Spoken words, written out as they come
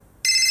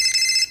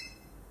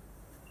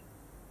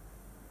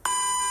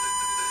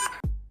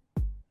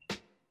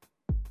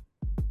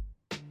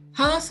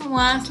Halo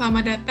semua,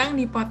 selamat datang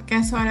di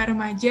podcast Suara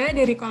Remaja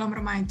dari Kolom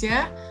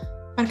Remaja.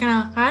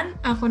 Perkenalkan,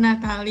 aku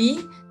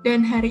Natali,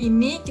 dan hari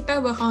ini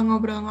kita bakal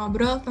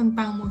ngobrol-ngobrol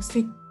tentang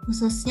musik,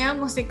 khususnya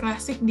musik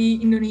klasik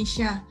di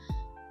Indonesia.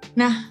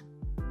 Nah,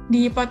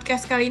 di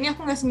podcast kali ini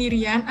aku nggak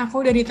sendirian, aku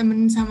udah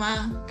ditemenin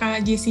sama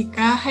Kak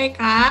Jessica. Hai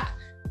Kak.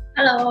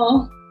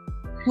 Halo.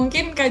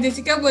 Mungkin Kak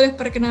Jessica boleh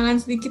perkenalan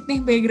sedikit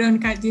nih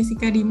background Kak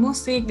Jessica di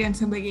musik dan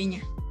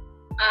sebagainya.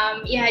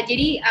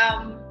 Jadi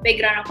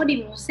background aku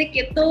di musik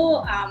itu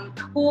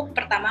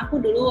aku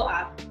dulu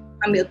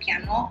ambil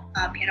piano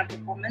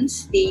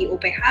performance di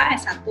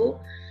UPH S1.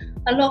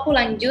 Lalu aku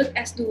lanjut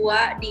S2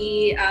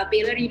 di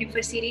Baylor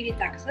University di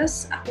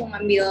Texas. Aku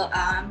ngambil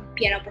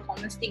piano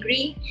performance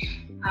degree.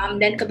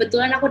 Dan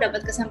kebetulan aku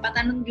dapat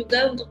kesempatan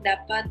juga untuk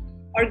dapat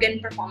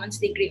organ performance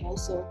degree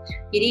also.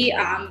 Jadi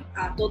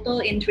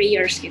total in 3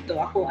 years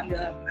gitu aku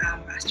ambil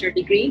master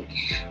degree.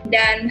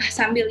 Dan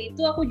sambil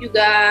itu aku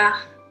juga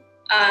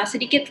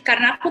sedikit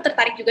karena aku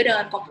tertarik juga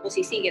dengan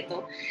komposisi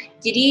gitu.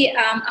 Jadi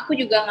aku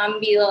juga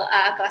ngambil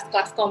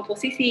kelas-kelas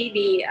komposisi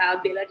di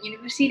Baylor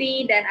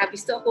University dan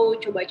abis itu aku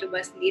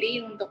coba-coba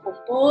sendiri untuk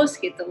kompos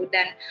gitu.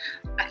 Dan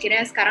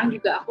akhirnya sekarang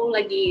juga aku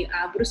lagi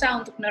berusaha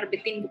untuk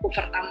nerbitin buku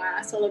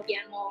pertama solo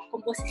piano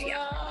komposisi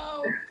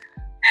aku.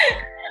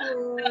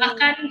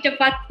 Akan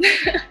cepat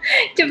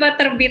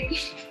terbit.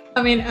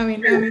 Amin.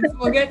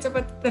 Semoga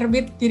cepat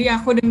terbit, jadi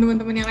aku dan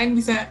teman-teman yang lain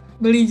bisa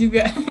beli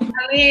juga.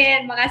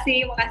 Amin,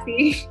 makasih.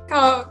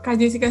 Kalau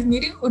Kak Jessica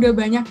sendiri udah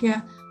banyak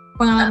ya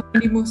pengalaman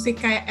di musik,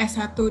 kayak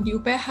S1 di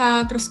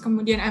UPH, terus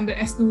kemudian ambil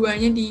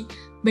S2-nya di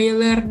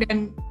Baylor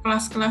dan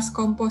kelas-kelas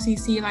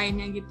komposisi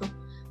lainnya gitu.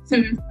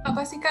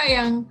 Apa sih Kak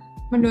yang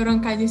mendorong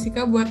Kak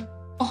Jessica buat,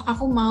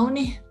 aku mau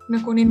nih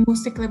nekunin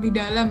musik lebih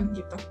dalam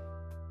gitu?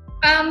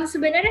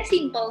 Sebenarnya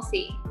simple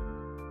sih,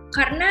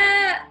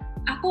 karena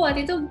aku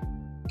waktu itu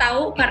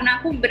tahu, karena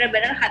aku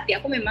benar-benar hati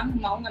aku memang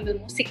mau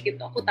ngambil musik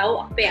gitu. Aku tahu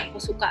apa yang aku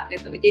suka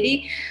gitu.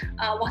 Jadi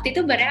waktu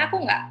itu sebenarnya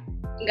aku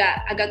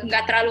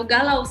nggak terlalu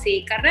galau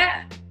sih,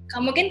 karena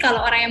mungkin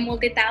kalau orang yang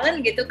multi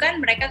talent gitu kan,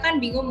 mereka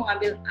kan bingung mau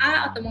ngambil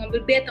A atau mau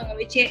ngambil B atau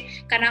ngambil C.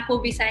 Karena aku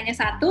bisanya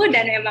satu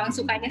dan memang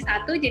sukanya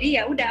satu,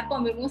 jadi ya udah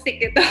aku ambil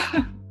musik gitu.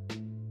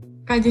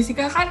 Kak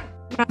Jessica kan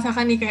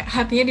merasakan nih kayak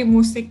hatinya di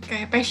musik,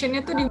 kayak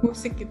passionnya tuh di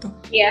musik gitu.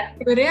 Iya.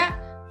 Sebenarnya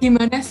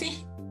gimana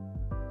sih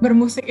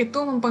bermusik itu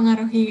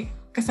mempengaruhi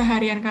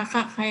keseharian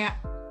kakak, kayak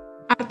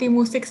arti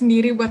musik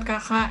sendiri buat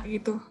kakak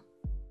gitu?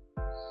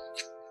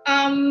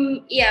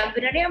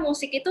 Sebenarnya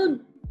musik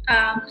itu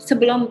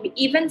sebelum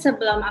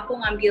aku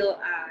ngambil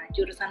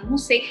jurusan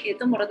musik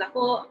itu menurut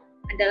aku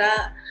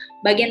adalah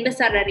bagian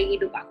besar dari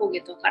hidup aku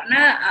gitu,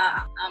 karena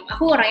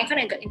aku orangnya kan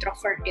agak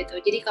introvert gitu.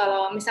 Jadi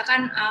kalau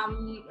misalkan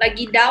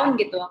lagi down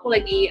gitu, aku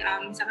lagi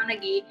misalkan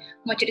lagi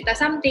mau cerita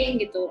something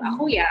gitu,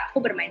 aku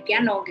bermain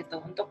piano gitu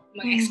untuk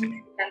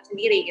mengekspresikan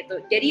sendiri gitu.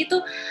 Jadi itu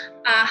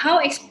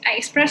how I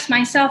express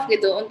myself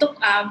gitu, untuk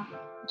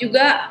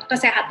juga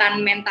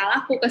kesehatan mental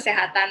aku,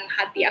 kesehatan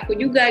hati aku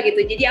juga gitu.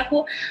 Jadi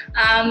aku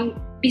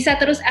bisa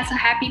terus as a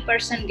happy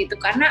person gitu,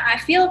 karena I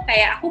feel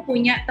kayak aku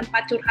punya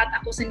tempat curhat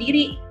aku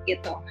sendiri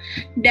gitu.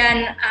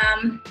 Dan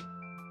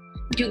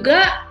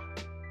juga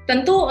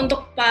tentu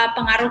untuk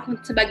pengaruh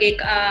sebagai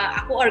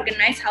aku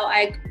how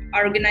I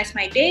organize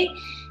my day,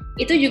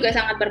 itu juga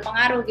sangat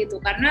berpengaruh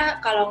gitu.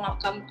 Karena kalau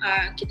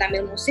kita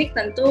ambil musik,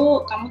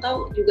 tentu kamu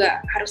tahu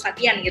juga harus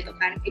latihan gitu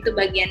kan. Itu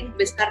bagian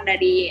besar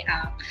dari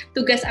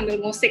tugas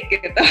ambil musik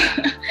gitu.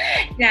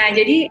 Nah,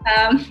 jadi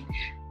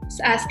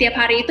setiap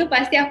hari itu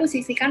pasti aku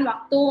sisihkan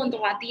waktu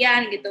untuk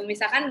latihan gitu.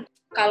 Misalkan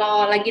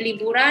kalau lagi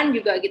liburan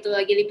juga gitu,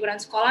 lagi liburan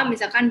sekolah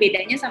misalkan,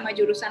 bedanya sama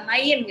jurusan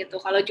lain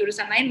gitu. Kalau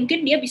jurusan lain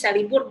mungkin dia bisa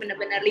libur,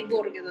 benar-benar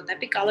libur gitu.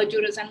 Tapi kalau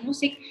jurusan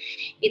musik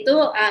itu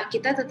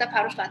kita tetap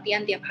harus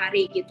latihan tiap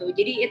hari gitu.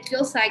 Jadi it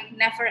feels like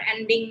never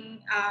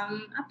ending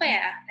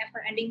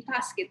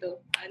task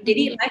gitu.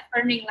 Jadi life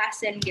learning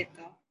lesson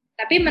gitu.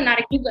 Tapi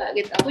menarik juga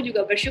gitu. Aku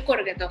juga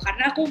bersyukur gitu,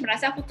 karena aku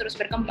merasa aku terus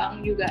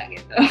berkembang juga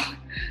gitu.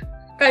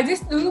 Kak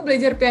Jess dulu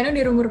belajar piano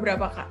dari umur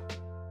berapa, Kak?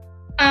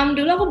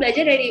 Dulu aku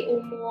belajar dari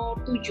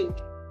umur 7.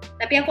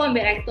 Tapi aku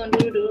ambil elektron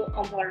dulu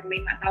umur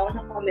 5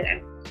 tahun aku ambil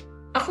elektron.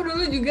 Aku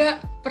dulu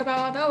juga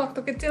pertama-tama waktu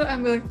kecil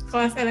ambil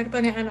kelas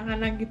elektron yang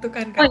anak-anak gitu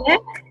kan, Kak. Oh ya?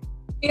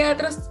 Iya,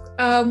 terus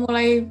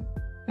mulai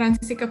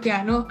transisi ke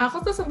piano.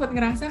 Aku tuh sempat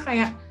ngerasa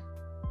kayak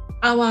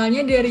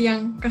awalnya dari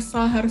yang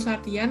kesal harus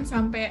latihan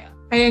sampai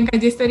kayak yang Kak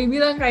Jess tadi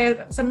bilang,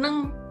 kayak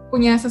seneng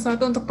punya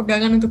sesuatu untuk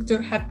pegangan untuk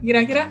curhat.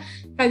 Kira-kira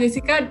Kak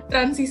Jessica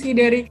transisi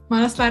dari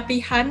malas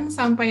latihan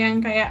sampai yang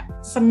kayak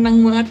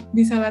seneng banget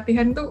bisa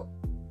latihan tuh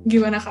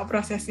gimana Kak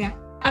prosesnya?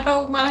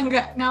 Atau malah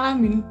nggak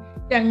ngalamin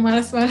yang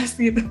malas-malas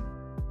gitu?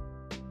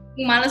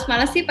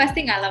 Malas-malas sih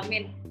pasti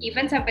ngalamin.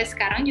 Even sampai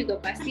sekarang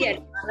juga pasti ada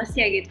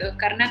malesnya gitu.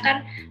 Karena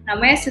kan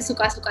namanya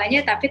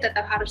sesuka-sukanya tapi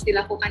tetap harus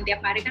dilakukan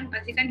tiap hari kan,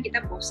 pasti kan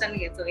kita bosan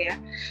gitu ya.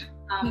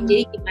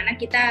 Jadi gimana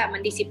kita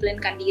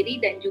mendisiplinkan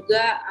diri dan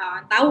juga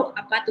tahu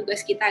apa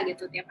tugas kita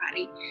gitu tiap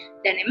hari.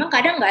 Dan emang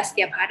kadang nggak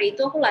setiap hari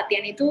itu aku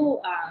latihan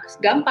itu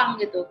gampang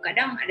gitu.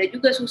 Kadang ada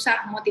juga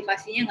susah,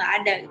 motivasinya nggak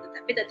ada gitu.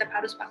 Tapi tetap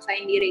harus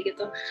paksain diri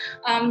gitu.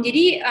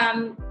 Jadi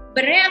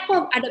sebenarnya aku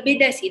ada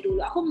beda sih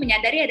dulu. Aku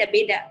menyadari ada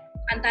beda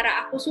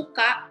antara aku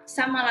suka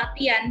sama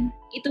latihan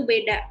itu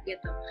beda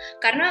gitu.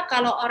 Karena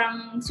kalau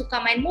orang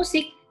suka main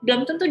musik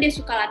belum tentu dia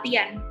suka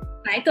latihan.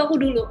 Nah itu aku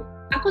dulu.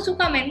 Aku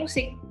suka main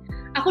musik.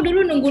 Aku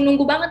dulu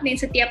nunggu-nunggu banget nih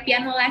setiap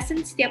piano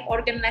lesson, setiap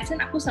organ lesson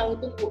aku selalu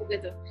tunggu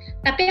gitu.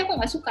 Tapi aku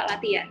nggak suka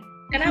latihan.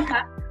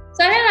 Kenapa?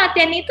 Soalnya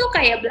latihan itu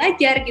kayak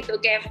belajar gitu,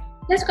 kayak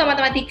saya suka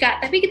matematika,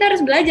 tapi kita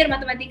harus belajar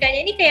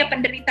matematikanya. Ini kayak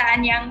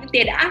penderitaan yang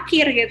tiada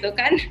akhir gitu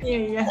kan?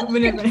 Iya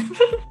benar.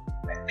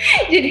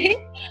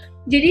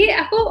 jadi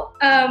aku,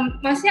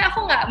 maksudnya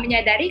aku nggak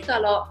menyadari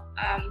kalau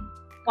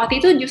waktu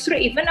itu justru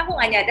even aku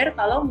nggak nyadar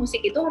kalau musik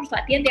itu harus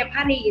latihan tiap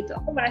hari gitu.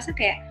 Aku merasa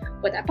kayak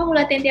buat apa aku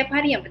latihan tiap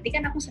hari, yang penting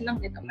kan aku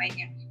seneng gitu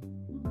mainnya.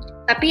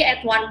 Tapi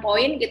at one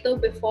point gitu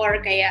before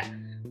kayak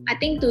I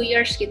think 2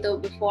 years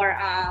gitu before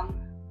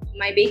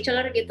my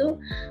bachelor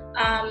gitu,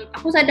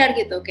 aku sadar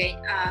gitu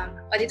kayak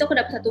waktu itu aku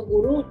dapat satu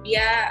guru,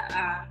 dia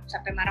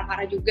sampai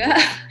marah-marah juga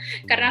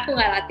karena aku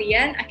nggak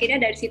latihan.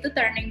 Akhirnya dari situ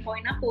turning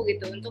point aku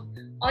gitu untuk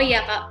oh iya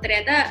Kak,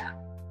 ternyata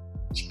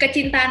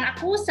kecintaan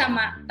aku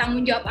sama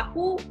tanggung jawab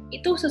aku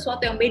itu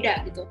sesuatu yang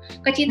beda gitu.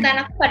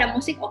 Kecintaan aku pada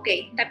musik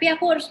oke, tapi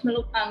aku harus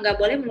nggak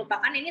boleh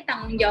melupakan ini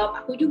tanggung jawab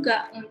aku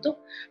juga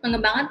untuk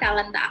mengembangkan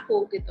talenta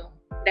aku gitu.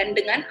 Dan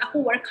dengan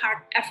aku work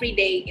hard every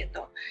day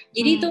gitu.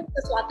 Jadi itu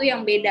sesuatu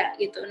yang beda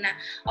gitu. Nah,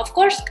 of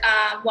course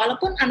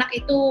walaupun anak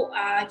itu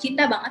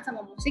cinta banget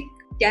sama musik,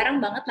 jarang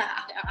banget lah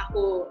yang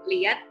aku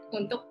lihat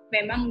untuk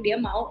memang dia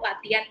mau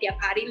latihan tiap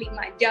hari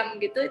 5 jam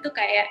gitu. Itu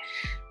kayak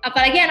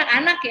apalagi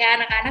anak-anak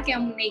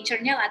yang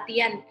nature-nya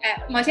latihan,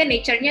 maksudnya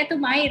nature-nya tuh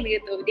main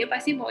gitu, dia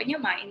pasti maunya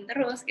main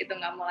terus gitu,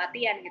 nggak mau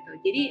latihan gitu.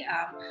 Jadi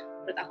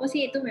menurut aku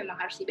sih itu memang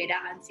harus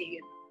dibedakan sih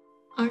gitu.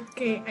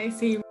 Oke, I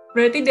see.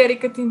 Berarti dari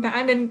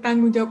kecintaan dan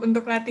tanggung jawab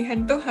untuk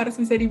latihan tuh harus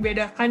bisa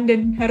dibedakan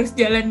dan harus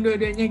jalan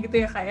dua-duanya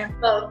gitu ya Kak ya?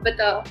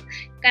 Betul.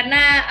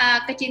 Karena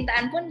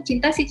kecintaan pun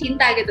cinta sih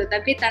cinta gitu,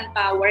 tapi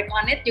tanpa work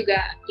on it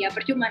juga ya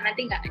percuma,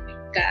 nanti nggak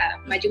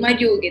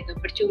maju-maju gitu,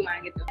 percuma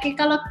gitu. Oke,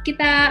 kalau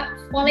kita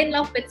fall in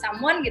love with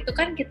someone gitu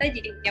kan kita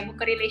jadi nyambung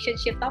ke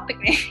relationship topic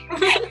nih.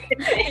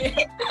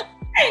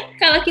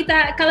 Kalau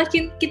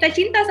kita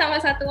cinta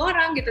sama satu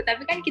orang gitu,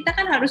 tapi kan kita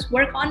kan harus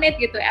work on it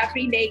gitu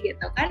every day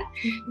gitu kan,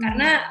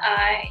 karena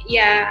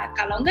ya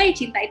kalau enggak ya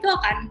cinta itu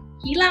akan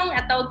hilang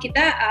atau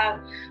kita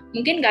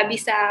mungkin nggak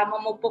bisa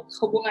memupuk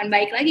hubungan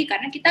baik lagi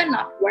karena kita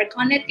not work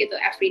on it gitu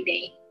every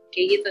day,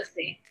 kayak gitu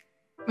sih.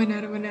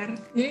 Benar.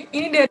 Jadi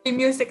ini dari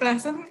music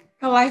lesson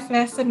ke life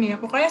lesson ya,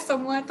 pokoknya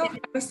semua tuh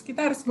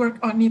kita harus work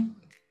on it.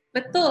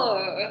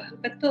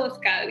 Betul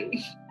sekali.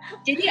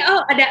 Jadi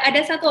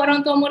ada satu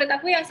orang tua murid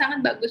aku yang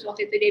sangat bagus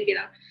waktu itu, dia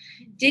bilang.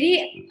 Jadi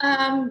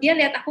dia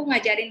lihat aku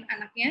ngajarin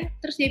anaknya,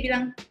 terus dia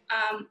bilang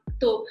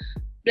tuh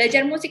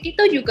belajar musik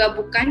itu juga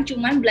bukan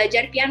cuman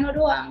belajar piano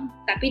doang,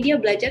 tapi dia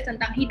belajar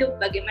tentang hidup,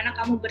 bagaimana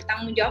kamu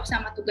bertanggung jawab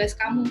sama tugas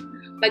kamu,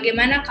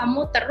 bagaimana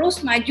kamu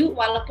terus maju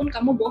walaupun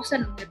kamu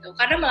bosan gitu.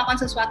 Karena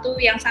melakukan sesuatu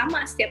yang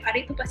sama setiap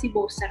hari itu pasti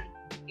bosan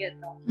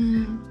gitu.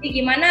 Jadi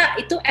gimana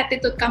itu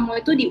attitude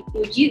kamu itu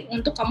diuji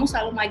untuk kamu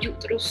selalu maju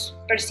terus,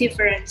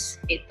 perseverance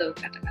itu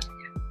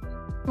kata-katanya.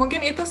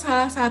 Mungkin itu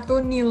salah satu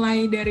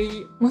nilai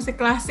dari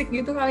musik klasik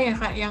gitu kali ya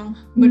Kak, yang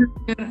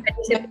benar-benar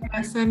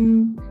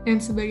lesson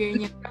dan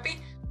sebagainya. Tapi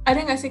ada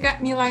nggak sih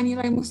Kak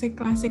nilai-nilai musik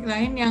klasik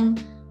lain yang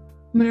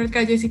menurut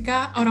Kak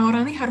Jessica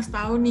orang-orang nih harus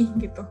tahu nih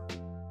gitu?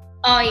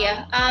 Oh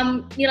iya,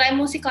 nilai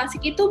musik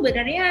klasik itu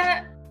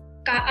benernya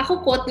aku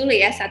quote dulu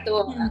ya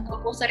satu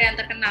komposer yang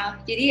terkenal.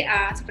 Jadi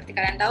seperti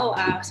kalian tahu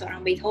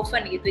seorang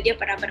Beethoven gitu, dia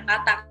pernah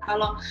berkata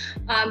kalau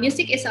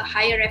music is a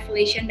higher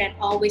revelation than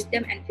all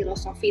wisdom and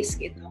philosophies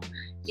gitu.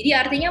 Jadi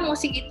artinya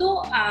musik itu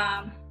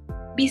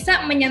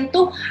bisa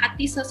menyentuh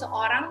hati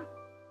seseorang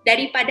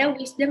daripada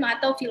wisdom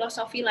atau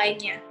filosofi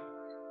lainnya.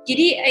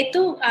 Jadi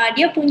itu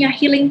dia punya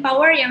healing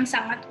power yang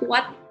sangat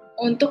kuat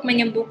untuk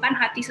menyembuhkan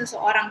hati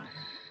seseorang.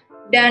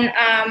 Dan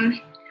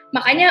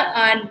makanya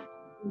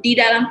di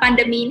dalam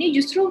pandemi ini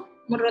justru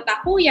menurut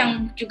aku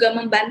yang juga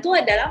membantu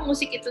adalah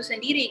musik itu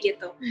sendiri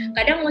gitu.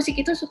 Kadang musik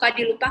itu suka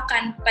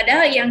dilupakan,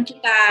 padahal yang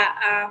kita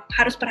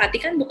harus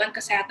perhatikan bukan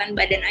kesehatan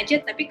badan aja,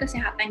 tapi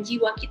kesehatan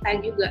jiwa kita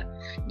juga.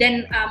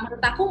 Dan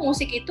menurut aku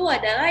musik itu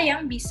adalah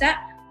yang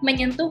bisa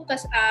menyentuh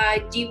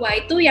jiwa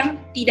itu yang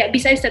tidak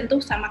bisa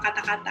disentuh sama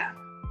kata-kata.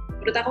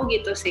 Menurut aku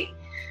gitu sih.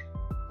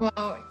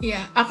 Wow,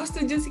 iya, aku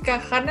setuju sih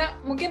Kak, karena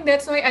mungkin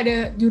that's why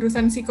ada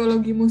jurusan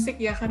psikologi musik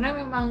ya, karena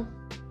memang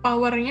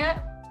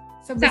powernya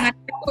sangat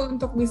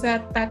untuk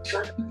bisa touch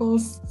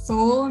people's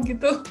soul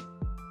gitu.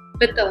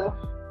 Betul.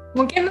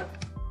 Mungkin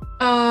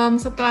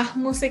setelah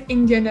musik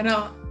in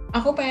general,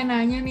 aku pengen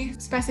nanya nih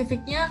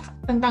spesifiknya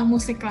tentang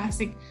musik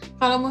klasik.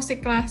 Kalau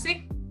musik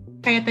klasik,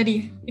 kayak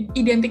tadi,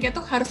 identiknya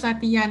tuh harus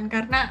latihan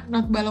karena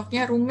not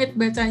baloknya rumit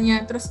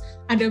bacanya, terus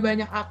ada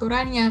banyak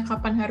aturannya,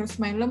 kapan harus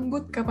main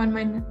lembut, kapan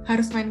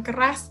harus main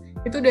keras,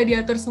 itu udah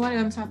diatur semua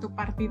dalam satu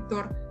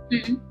partitur.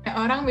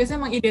 Orang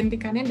biasanya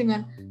mengidentikannya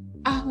dengan,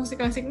 musik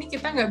klasik nih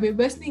kita nggak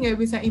bebas nih, nggak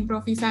bisa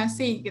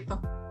improvisasi gitu.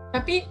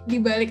 Tapi di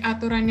balik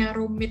aturan yang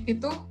rumit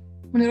itu,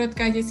 menurut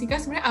Kak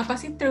Jessica sebenarnya apa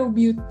sih true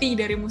beauty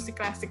dari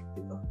musik klasik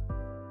gitu?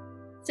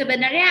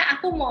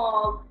 Sebenarnya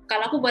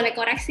kalau aku boleh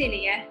koreksi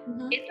nih ya,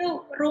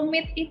 itu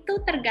rumit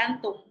itu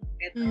tergantung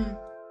gitu.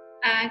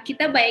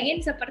 Kita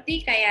bayangin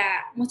seperti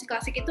kayak musik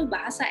klasik itu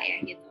bahasa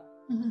ya gitu.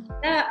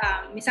 Kita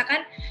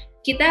misalkan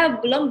kita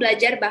belum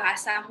belajar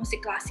bahasa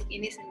musik klasik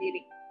ini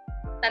sendiri,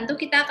 tentu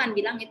kita akan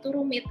bilang itu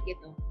rumit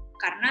gitu,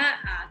 karena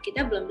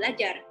kita belum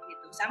belajar.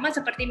 Sama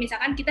seperti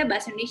misalkan kita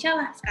bahasa Indonesia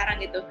lah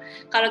sekarang gitu.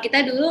 Kalau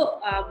kita dulu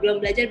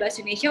belum belajar bahasa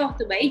Indonesia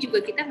waktu bayi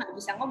juga kita nggak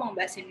bisa ngomong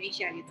bahasa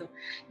Indonesia gitu.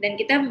 Dan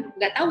kita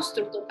nggak tahu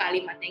struktur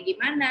kalimatnya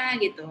gimana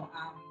gitu,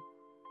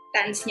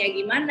 tense-nya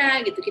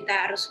gimana gitu.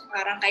 Kita harus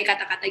rangkai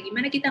kata-kata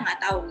gimana, kita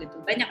nggak tahu gitu.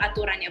 Banyak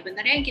aturannya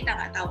benernya yang kita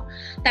nggak tahu.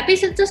 Tapi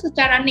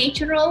secara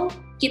natural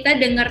kita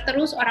dengar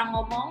terus orang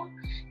ngomong,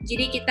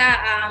 jadi kita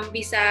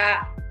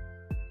bisa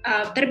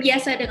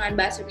terbiasa dengan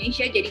bahasa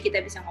Indonesia, jadi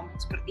kita bisa ngomong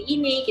seperti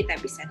ini, kita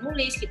bisa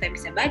nulis, kita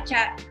bisa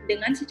baca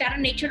dengan secara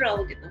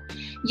natural gitu.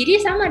 Jadi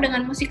sama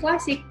dengan musik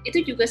klasik,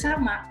 itu juga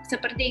sama.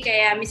 Seperti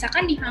kayak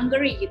misalkan di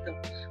Hungary gitu,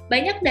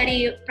 banyak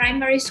dari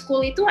primary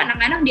school itu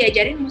anak-anak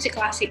diajarin musik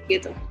klasik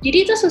gitu.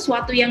 Jadi itu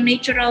sesuatu yang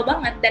natural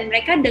banget, dan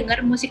mereka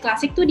dengar musik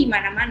klasik tuh di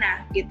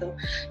mana-mana gitu.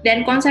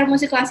 Dan konser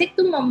musik klasik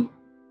tuh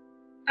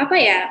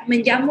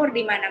menjamur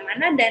di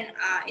mana-mana, dan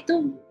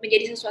itu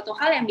menjadi sesuatu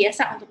hal yang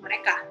biasa untuk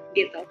mereka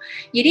gitu.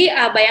 Jadi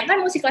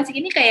bayangkan musik klasik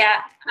ini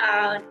kayak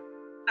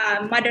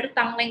mother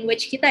tongue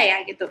language kita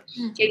ya gitu.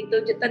 Jadi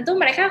tentu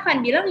mereka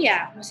akan bilang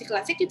ya musik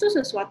klasik itu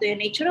sesuatu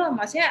yang natural,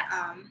 maksudnya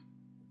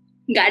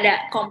nggak ada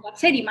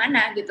kompleksnya di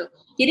mana gitu.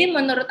 Jadi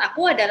menurut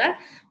aku adalah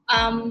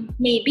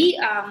maybe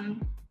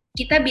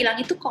kita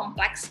bilang itu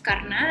kompleks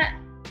karena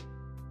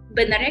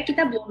benarnya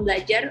kita belum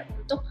belajar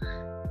untuk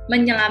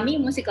menyelami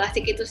musik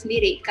klasik itu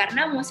sendiri,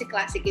 karena musik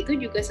klasik itu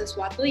juga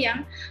sesuatu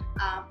yang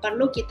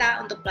perlu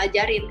kita untuk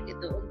pelajarin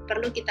gitu,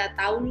 perlu kita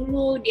tahu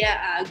dulu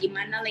dia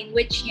gimana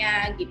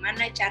language-nya,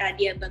 gimana cara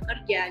dia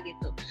bekerja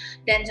gitu,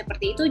 dan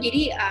seperti itu.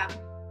 Jadi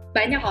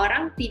banyak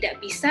orang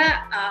tidak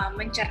bisa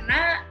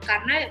mencerna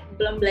karena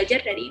belum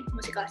belajar dari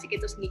musik klasik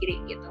itu sendiri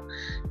gitu.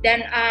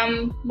 Dan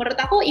menurut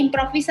aku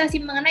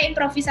mengenai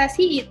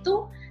improvisasi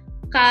itu,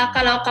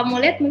 kalau kamu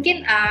lihat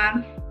mungkin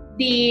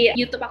di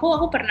YouTube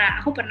aku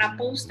pernah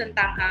post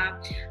tentang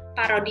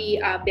parodi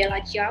Bella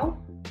Ciao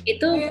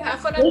itu,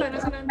 aku nonton.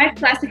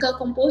 Classical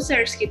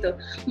composers gitu.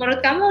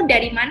 Menurut kamu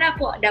dari mana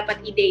aku dapat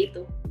ide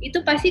itu?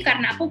 Itu pasti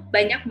karena aku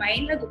banyak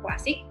main lagu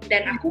klasik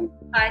dan aku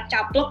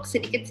caplok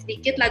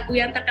sedikit-sedikit lagu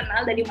yang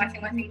terkenal dari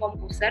masing-masing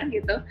komposer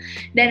gitu,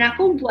 dan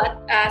aku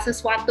buat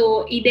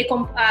sesuatu ide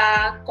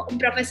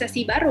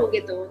improvisasi baru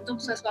gitu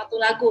untuk sesuatu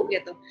lagu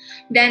gitu.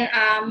 Dan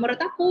menurut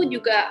aku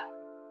juga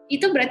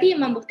itu berarti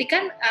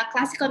membuktikan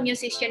classical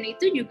musician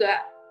itu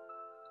juga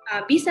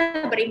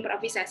bisa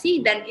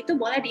berimprovisasi, dan itu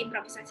boleh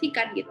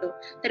diimprovisasikan gitu,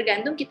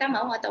 tergantung kita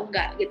mau atau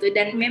enggak gitu.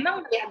 Dan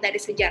memang melihat dari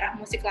sejarah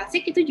musik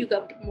klasik itu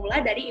juga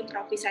mulai dari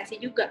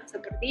improvisasi juga,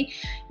 seperti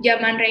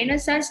zaman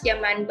Renaissance,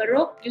 zaman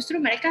Baroque, justru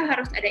mereka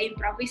harus ada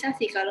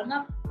improvisasi, kalau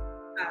enggak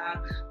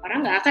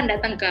orang nggak akan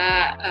datang ke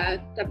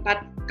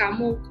tempat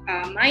kamu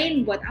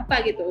main buat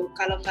apa gitu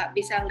kalau nggak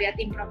bisa lihat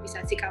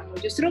improvisasi kamu.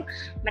 Justru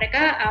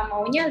mereka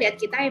maunya lihat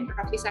kita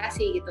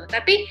improvisasi gitu.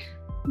 Tapi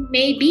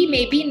maybe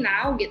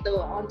now gitu,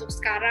 untuk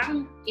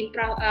sekarang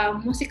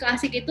musik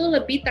klasik itu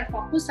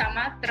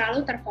terlalu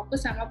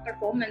terfokus sama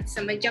performance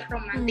semenjak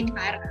romantic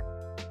era,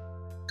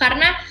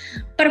 karena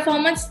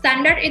performance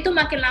standar itu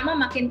makin lama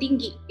makin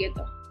tinggi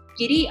gitu.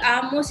 Jadi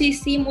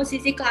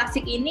musisi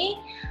klasik ini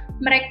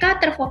mereka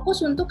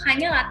terfokus untuk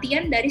hanya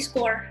latihan dari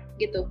score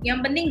gitu. Yang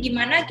penting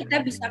gimana kita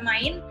bisa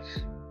main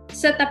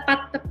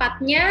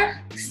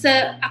setepat-tepatnya,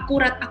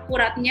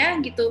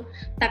 seakurat-akuratnya gitu.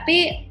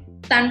 Tapi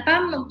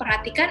tanpa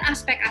memperhatikan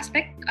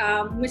aspek-aspek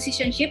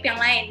musicianship yang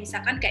lain,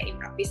 misalkan kayak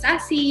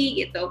improvisasi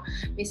gitu,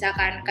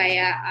 misalkan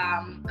kayak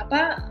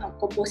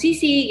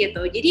komposisi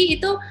gitu. Jadi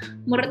itu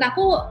menurut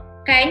aku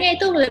kayaknya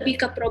itu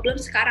lebih ke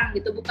problem sekarang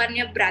gitu.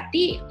 Bukannya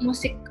berarti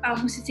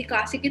musisi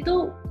klasik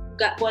itu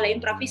nggak boleh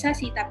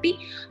improvisasi, tapi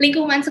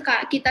lingkungan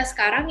kita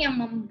sekarang yang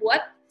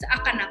membuat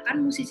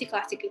seakan-akan musisi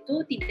klasik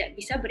itu tidak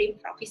bisa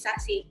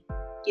berimprovisasi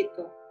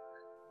gitu.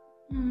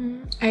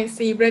 I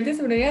see. Berarti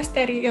sebenarnya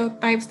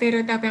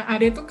stereotip yang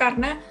ada itu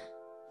karena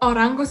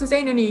orang,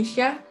 khususnya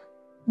Indonesia,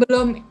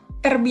 belum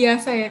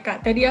terbiasa ya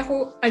Kak. Tadi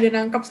aku ada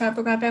nangkep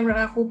satu kata yang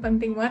menurut aku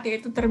penting banget,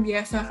 yaitu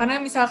terbiasa.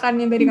 Karena misalkan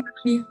yang tadi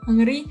Kak di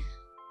Hungary,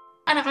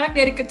 anak-anak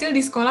dari kecil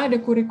di sekolah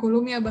ada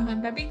kurikulumnya bahkan,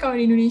 tapi kalau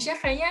di Indonesia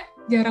kayaknya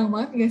jarang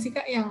banget nggak sih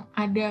Kak yang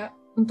ada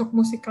untuk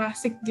musik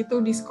klasik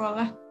gitu di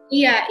sekolah?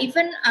 Iya,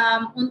 even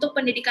untuk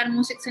pendidikan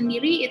musik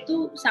sendiri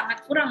itu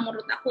sangat kurang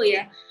menurut aku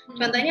ya.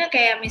 Contohnya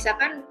kayak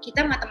misalkan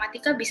kita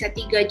matematika bisa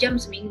 3 jam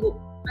seminggu,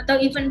 atau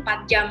even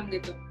 4 jam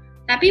gitu.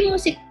 Tapi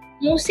musik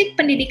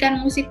pendidikan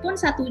musik pun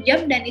 1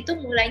 jam, dan itu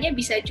mulainya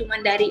bisa cuma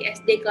dari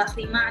SD kelas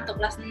 5 atau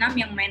kelas 6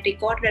 yang main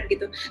recorder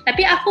gitu.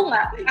 Tapi aku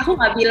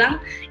nggak bilang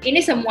ini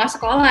semua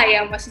sekolah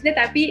ya, maksudnya,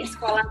 tapi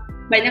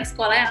banyak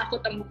sekolah yang aku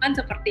temukan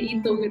seperti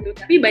itu gitu.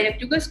 Tapi banyak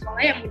juga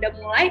sekolah yang udah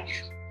mulai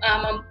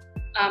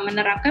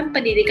menerapkan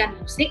pendidikan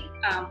musik,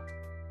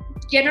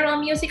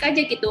 general music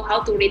aja gitu,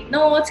 how to read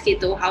notes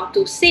gitu, how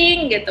to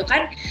sing gitu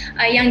kan,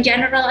 yang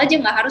general aja,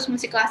 nggak harus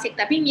musik klasik.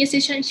 Tapi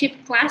musicianship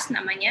class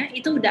namanya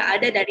itu udah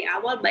ada dari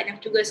awal,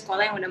 banyak juga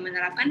sekolah yang udah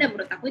menerapkan, dan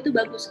menurut aku itu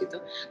bagus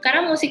gitu.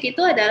 Karena musik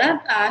itu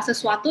adalah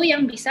sesuatu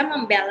yang bisa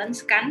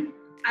membalancekan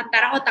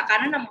antara otak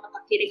kanan sama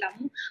otak kiri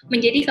kamu,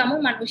 menjadi kamu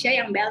manusia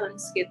yang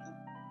balance gitu.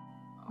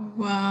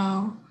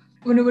 Wow,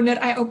 benar-benar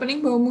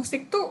eye-opening bahwa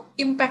musik tuh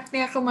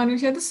impact-nya ke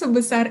manusia tuh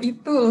sebesar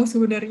itu loh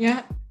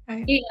sebenarnya.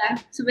 Iya,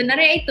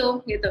 sebenarnya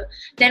itu gitu.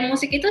 Dan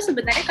musik itu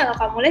sebenarnya kalau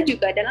kamu lihat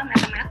juga adalah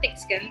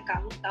mathematics kan.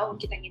 Kamu tahu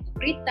kita ngitung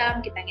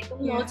ritme, kita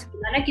ngitung notes,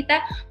 gimana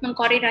kita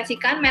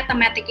mengkoordinasikan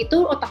matematik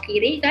itu otak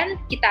kiri kan,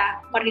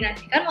 kita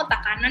koordinasikan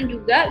otak kanan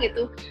juga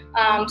gitu,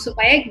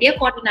 supaya dia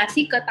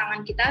koordinasi ke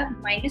tangan kita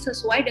mainnya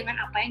sesuai dengan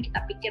apa yang kita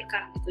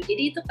pikirkan gitu.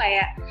 Jadi itu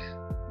kayak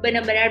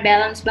benar-benar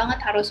balance banget,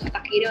 harus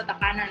otak kiri, otak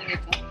kanan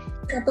gitu.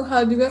 Satu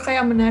hal juga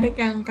kayak menarik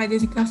yang Kak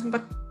Jessica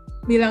sempat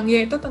bilang,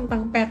 yaitu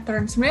tentang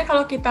pattern. Sebenarnya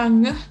kalau kita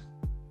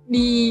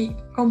di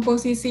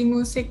komposisi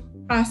musik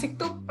klasik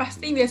tuh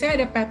pasti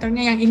biasanya ada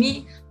patternnya, yang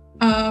ini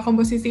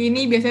komposisi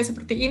ini biasanya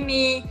seperti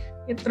ini,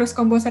 terus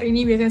komposer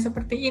ini biasanya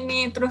seperti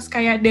ini, terus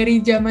kayak dari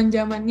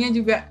zaman-zamannya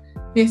juga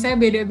biasanya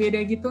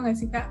beda-beda gitu nggak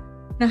sih Kak?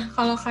 Nah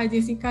kalau Kak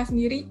Jessica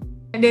sendiri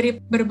dari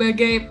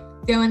berbagai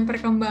zaman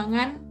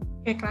perkembangan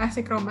kayak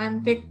klasik,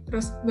 romantik,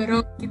 terus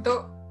barok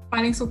gitu,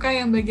 paling suka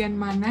yang bagian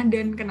mana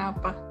dan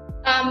kenapa?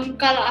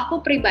 Kalau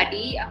aku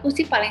pribadi, aku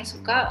sih paling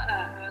suka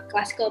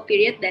classical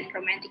period dan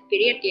romantic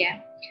period ya.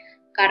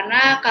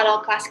 Karena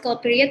kalau classical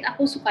period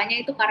aku sukanya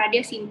itu karena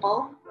dia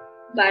simple,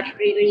 but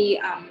really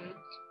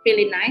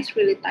nice,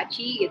 really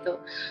touchy gitu.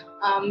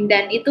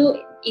 Dan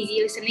itu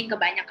easy listening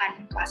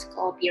kebanyakan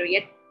classical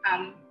period.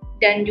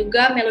 Dan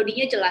juga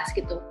melodinya jelas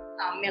gitu.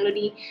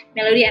 Melody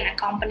and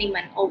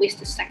accompaniment, always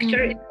the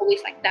structure, it's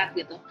always like that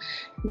gitu.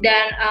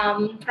 Dan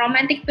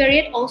romantic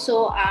period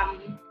also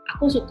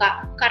aku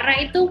suka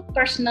karena itu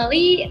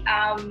personally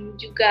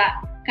juga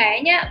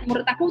kayaknya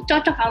menurut aku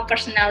cocok sama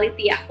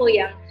personality aku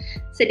yang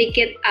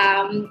sedikit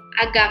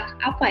agak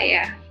apa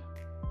ya,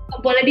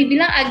 boleh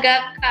dibilang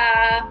agak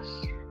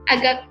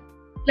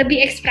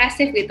lebih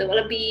ekspresif gitu,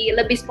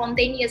 lebih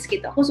spontaneous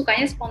gitu. Aku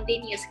sukanya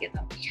spontaneous gitu.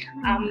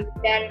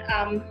 Dan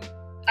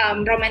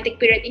romantic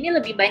period ini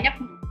lebih banyak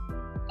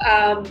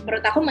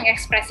menurut aku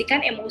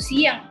mengekspresikan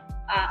emosi yang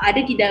ada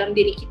di dalam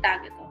diri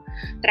kita gitu.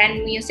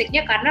 Tren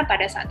musiknya karena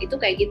pada saat itu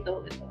kayak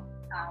gitu.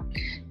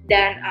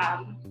 Dan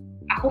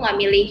aku nggak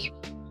milih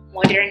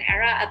modern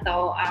era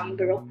atau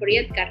baroque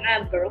period,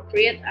 karena baroque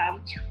period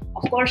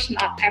of course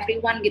not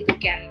everyone gitu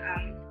can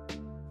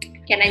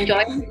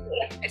enjoy,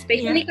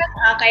 especially kan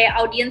kayak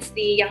audiens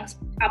yang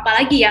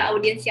apalagi ya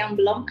audiens yang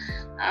belum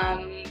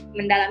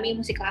mendalami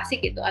musik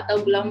klasik gitu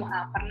atau belum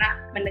pernah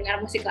mendengar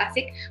musik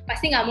klasik,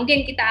 pasti nggak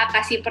mungkin kita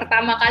kasih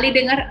pertama kali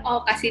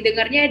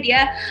dengarnya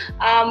dia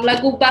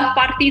lagu Bach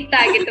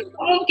partita gitu.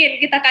 Mungkin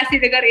kita kasih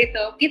dengar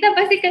itu, kita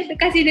pasti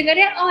kasih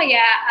dengarnya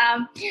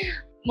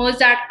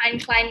Mozart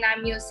Einstein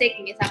music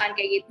misalkan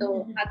kayak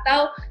gitu,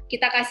 atau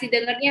kita kasih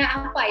dengarnya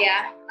apa ya,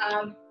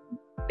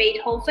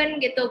 Beethoven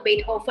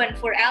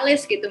for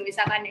Alice gitu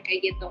misalkan ya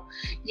kayak gitu.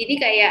 Jadi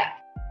kayak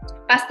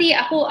pasti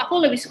aku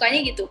lebih sukanya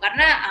gitu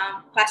karena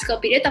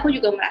classical period aku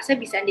juga merasa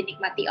bisa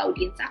dinikmati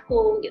audiens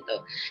aku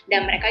gitu,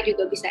 dan mereka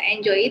juga bisa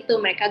enjoy itu,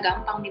 mereka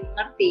gampang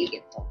dimengerti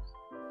gitu.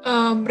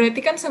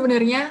 Berarti kan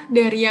sebenarnya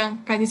dari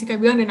yang Kak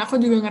Jessica bilang dan aku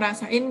juga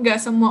ngerasain, nggak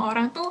semua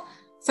orang tuh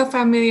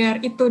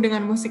sefamiliar itu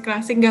dengan musik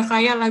klasik, nggak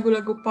kayak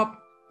lagu-lagu pop.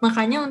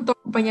 Makanya untuk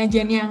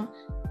penyajian yang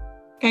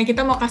kayak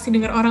kita mau kasih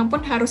dengar orang pun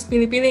harus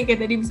pilih-pilih,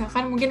 kayak tadi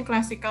misalkan mungkin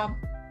classical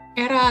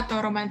era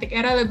atau romantic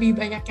era lebih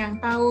banyak yang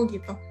tahu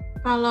gitu.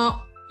 Kalau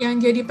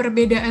yang jadi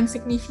perbedaan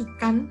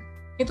signifikan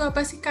itu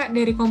apa sih Kak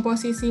dari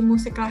komposisi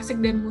musik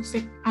klasik dan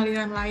musik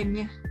aliran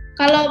lainnya?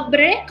 Kalau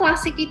brand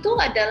klasik itu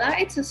adalah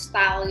it's a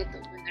style gitu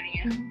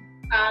sebenarnya.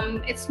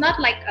 It's not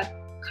like a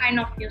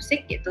kind of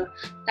music gitu,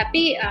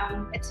 tapi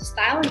it's a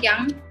style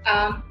yang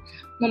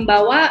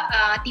membawa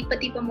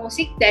tipe-tipe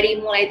musik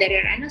mulai dari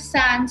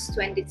Renaissance,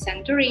 20th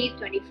century,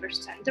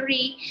 21st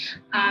century,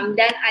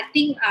 dan I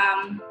think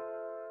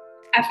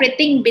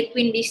everything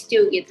between these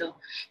two gitu.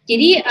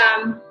 Jadi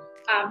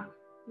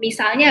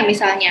misalnya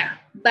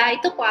Bach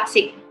itu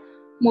klasik,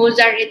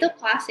 Mozart itu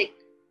klasik,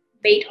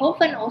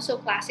 Beethoven also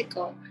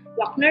classical,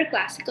 Wagner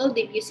classical,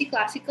 Debussy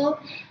classical,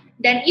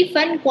 dan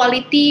even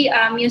quality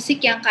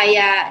music yang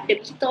kayak The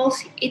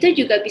Beatles itu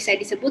juga bisa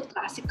disebut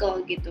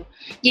classical gitu.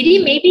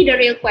 Jadi maybe the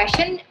real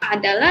question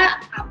adalah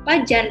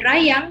apa genre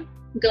yang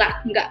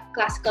nggak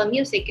classical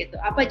music gitu,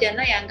 apa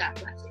genre yang nggak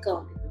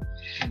classical gitu.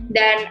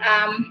 Dan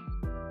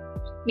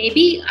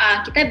maybe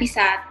kita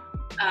bisa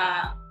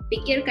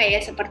pikir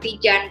kayak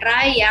seperti genre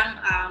yang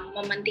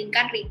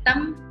mementingkan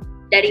rhythm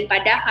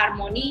daripada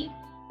harmoni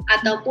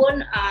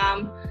ataupun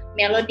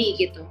melodi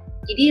gitu.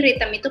 Jadi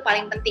rhythm itu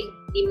paling penting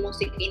di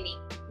musik ini.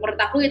 Menurut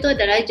aku itu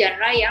adalah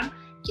genre yang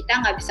kita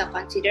nggak bisa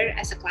consider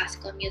as a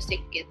classical music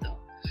gitu.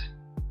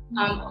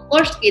 Of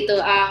course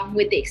gitu,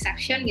 with the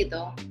exception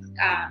gitu,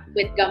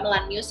 with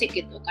gamelan music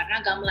gitu,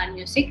 karena gamelan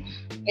music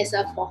is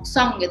a folk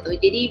song gitu,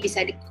 jadi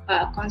bisa di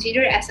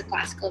consider as a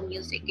classical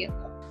music gitu.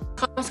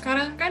 Kalau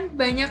sekarang kan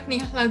banyak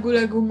nih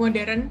lagu-lagu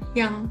modern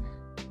yang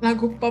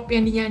lagu pop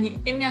yang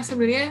dinyanyiin yang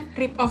sebenarnya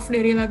rip off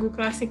dari lagu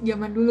klasik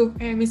zaman dulu,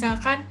 kayak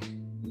misalkan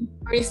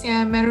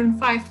voice-nya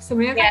Maroon 5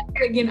 sebenarnya kan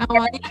bagian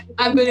awalnya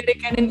ambil dari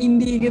canon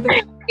indie gitu.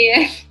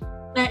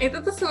 Nah itu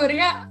tuh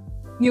sebenarnya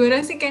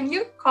gimana sih, can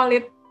you call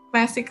it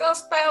classical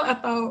style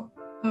atau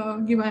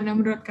gimana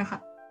menurut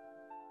kakak?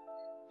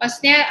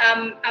 Maksudnya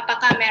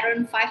apakah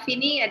Maroon 5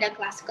 ini ada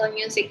classical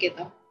music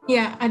gitu?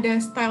 Ya, ada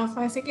style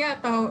klasiknya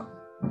atau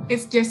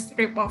it's just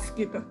rip off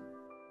gitu?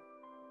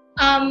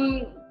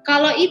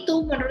 Kalau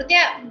itu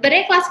menurutnya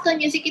sebenarnya classical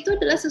music itu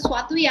adalah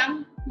sesuatu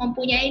yang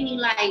mempunyai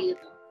nilai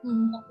gitu.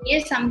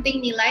 Mempunyai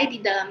something nilai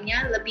di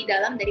dalamnya lebih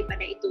dalam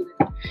daripada itu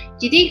gitu.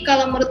 Jadi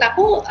kalau menurut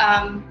aku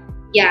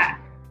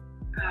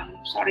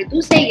sorry to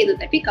say gitu,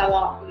 tapi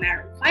kalau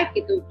Maroon 5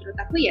 gitu menurut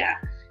aku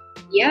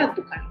ya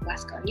bukan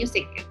classical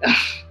music gitu.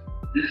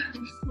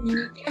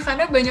 Ya,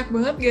 karena banyak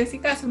banget gak sih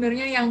Kak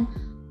sebenarnya yang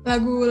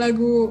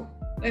lagu-lagu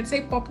let's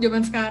say pop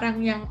zaman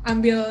sekarang yang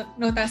ambil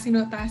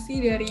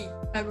notasi-notasi dari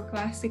lagu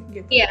klasik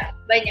gitu. Iya,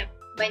 banyak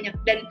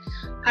dan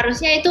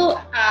harusnya itu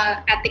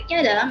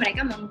etiknya adalah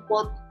mereka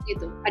meng-quote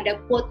gitu.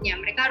 Ada quote-nya,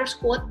 mereka harus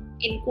quote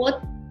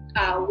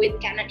with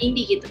canon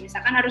indie gitu.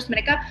 Misalkan harus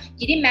mereka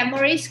jadi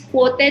memories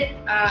quoted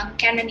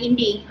canon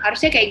indie,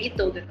 harusnya kayak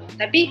gitu.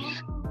 Tapi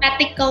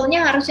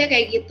ethical-nya harusnya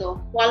kayak gitu.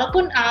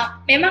 Walaupun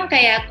memang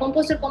kayak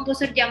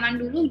komposer-komposer zaman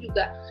dulu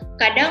juga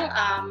kadang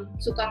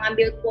suka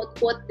ngambil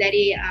quote-quote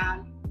dari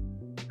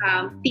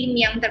tim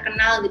yang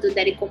terkenal gitu,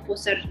 dari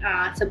komposer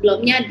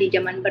sebelumnya di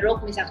zaman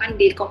barok, misalkan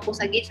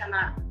dikompos lagi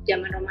sama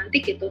zaman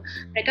romantik gitu,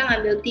 mereka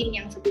ngambil tim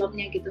yang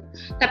sebelumnya gitu.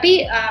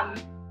 Tapi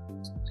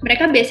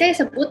mereka biasanya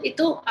sebut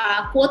itu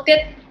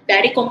quoted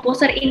dari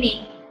komposer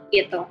ini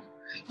gitu.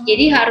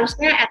 Jadi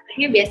harusnya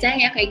etiknya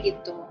biasanya kayak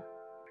gitu.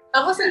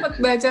 Aku sempat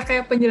baca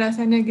kayak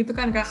penjelasannya gitu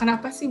kan Kak,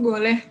 kenapa sih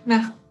boleh?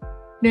 Nah,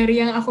 dari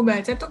yang aku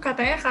baca tuh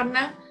katanya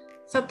karena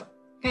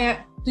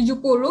kayak 70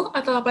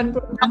 atau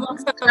 80 tahun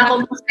setelah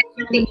komposer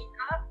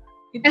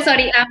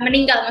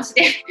meninggal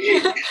maksudnya.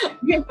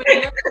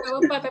 Meninggal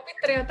apa, tapi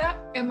ternyata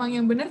emang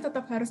yang benar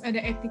tetap harus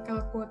ada ethical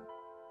quote.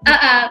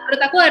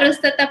 Menurut aku harus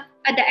tetap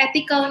ada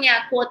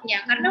ethicalnya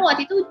quote-nya, karena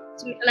waktu itu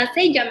let's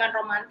say zaman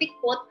romantik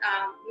quote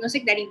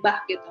musik dari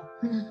Bach gitu.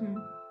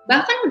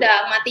 Bahkan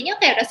udah matinya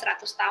kayak udah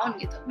 100 tahun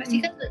gitu,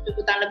 pasti kan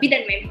 70 tahun lebih,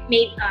 dan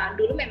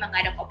dulu memang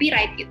gak ada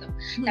copyright gitu.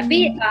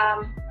 Tapi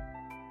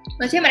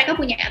maksudnya mereka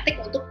punya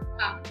etik untuk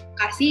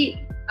kasih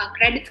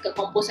kredit ke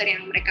komposer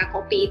yang mereka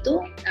copy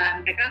itu,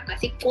 mereka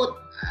kasih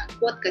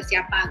quote ke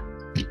siapa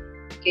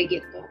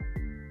kayak gitu.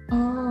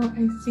 Oh,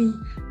 I see.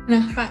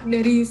 Nah Kak,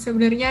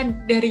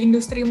 sebenarnya dari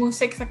industri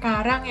musik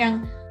sekarang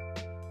yang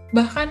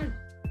bahkan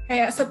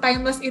kayak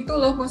se-timeless itu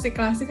loh musik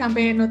klasik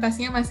sampai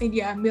notasinya masih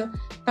diambil.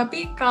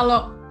 Tapi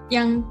kalau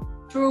yang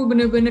true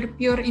bener-bener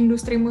pure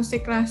industri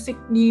musik klasik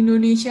di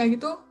Indonesia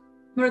gitu,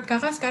 menurut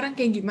kakak sekarang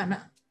kayak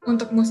gimana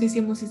untuk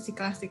musisi-musisi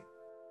klasik?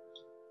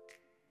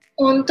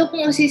 Untuk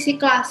musisi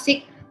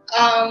klasik,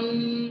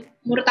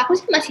 menurut aku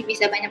sih masih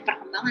bisa banyak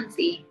perkembangan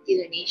sih di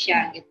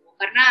Indonesia gitu.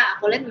 Karena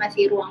aku lihat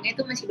masih ruangnya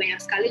itu masih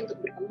banyak sekali untuk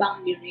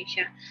berkembang di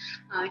Indonesia.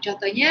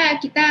 Contohnya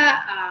kita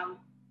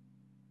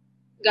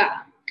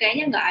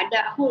kayaknya nggak ada,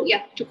 aku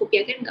cukup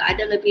yakin nggak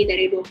ada lebih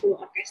dari 20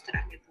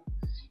 orkestra gitu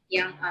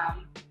yang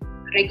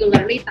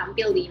regularly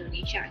tampil di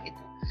Indonesia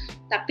gitu.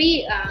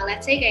 Tapi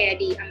let's say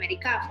kayak di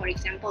Amerika for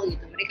example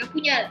gitu, mereka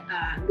punya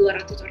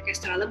 200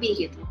 orkestra lebih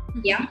gitu,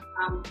 yang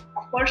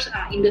of course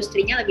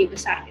industrinya lebih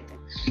besar gitu.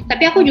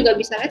 Tapi aku juga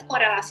bisa lihat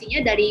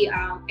korelasinya dari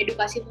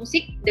edukasi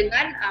musik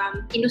dengan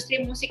industri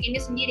musik ini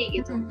sendiri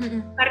gitu.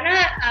 Karena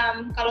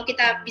kalau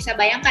kita bisa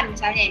bayangkan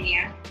misalnya ini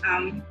ya,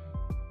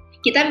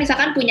 kita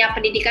misalkan punya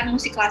pendidikan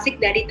musik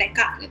klasik dari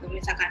TK gitu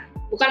misalkan,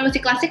 bukan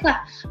musik klasik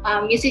lah,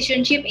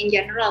 musicianship in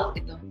general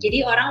gitu.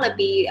 Jadi orang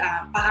lebih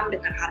paham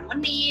dengan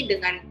harmoni,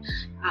 dengan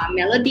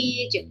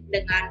melody,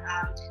 dengan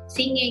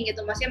singing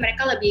gitu. Maksudnya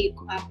mereka lebih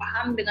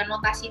paham dengan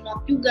notasi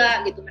not juga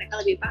gitu.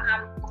 Mereka lebih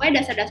paham,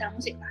 pokoknya dasar-dasar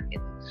musik lah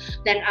gitu.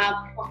 Dan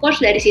of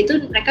course dari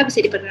situ mereka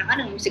bisa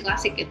diperkenalkan dengan musik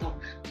klasik gitu,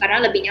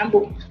 karena lebih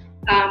nyambung.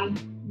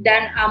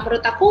 Dan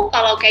menurut aku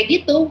kalau kayak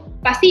gitu,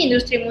 pasti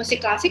industri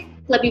musik klasik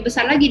lebih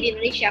besar lagi di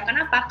Indonesia.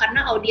 Kenapa?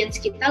 Karena audiens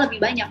kita lebih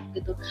banyak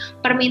gitu.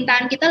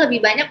 Permintaan kita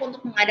lebih banyak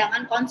untuk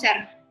mengadakan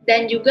konser.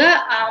 Dan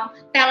juga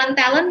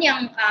talent-talent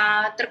yang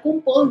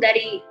terkumpul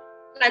dari,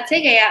 let's say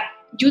kayak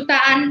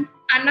jutaan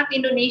anak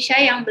Indonesia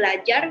yang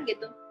belajar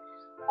gitu.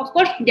 Of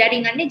course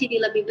jaringannya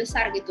jadi lebih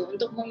besar gitu.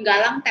 Untuk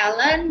menggalang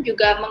talent,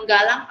 juga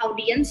menggalang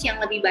audiens yang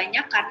lebih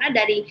banyak. Karena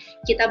dari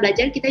kita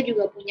belajar, kita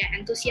juga punya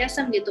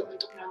enthusiasm gitu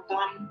untuk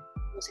nonton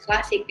musik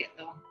klasik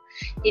gitu.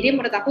 Jadi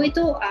menurut aku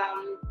itu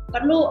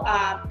perlu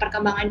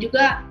perkembangan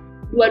juga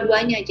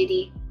dua-duanya.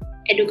 Jadi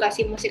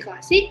edukasi musik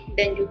klasik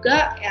dan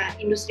juga ya,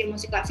 industri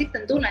musik klasik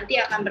tentu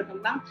nanti akan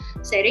berkembang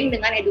seiring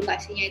dengan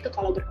edukasinya itu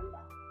kalau berkembang.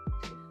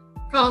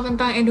 Kalau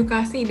tentang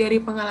edukasi dari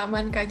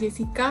pengalaman Kak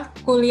Jessica,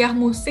 kuliah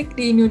musik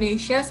di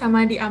Indonesia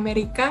sama di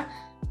Amerika,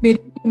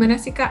 beda gimana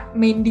sih Kak?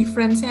 Main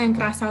difference-nya yang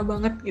kerasa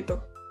banget gitu.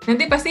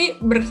 Nanti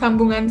pasti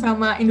bersambungan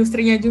sama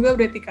industrinya juga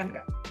berarti kan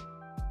Kak?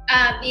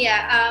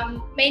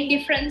 Main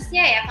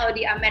difference-nya ya kalau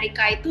di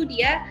Amerika itu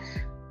dia,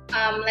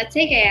 let's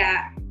say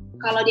kayak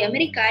kalau di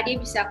Amerika dia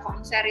bisa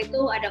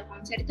ada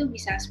konser itu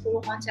bisa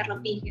 10 konser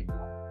lebih gitu.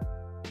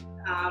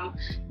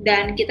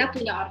 Dan kita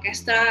punya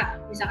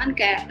orkestra, misalkan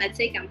kayak let's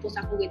say kampus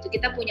aku gitu,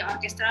 kita punya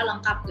orkestra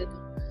lengkap gitu.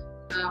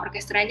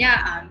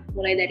 Orkestranya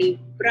mulai dari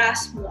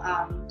brass,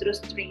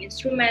 terus string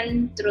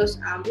instrument, terus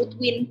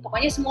woodwind,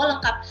 pokoknya semua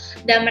lengkap.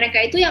 Dan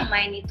mereka itu yang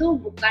main itu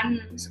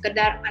bukan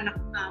sekedar anak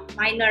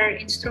minor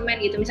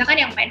instrumen gitu,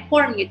 misalkan yang main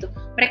horn gitu,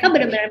 mereka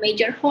benar-benar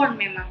major horn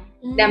memang.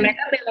 Dan mereka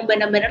memang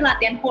benar-benar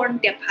latihan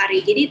horn tiap hari.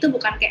 Jadi itu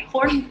bukan kayak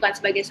horn, bukan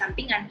sebagai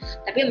sampingan,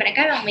 tapi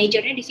mereka memang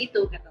majornya di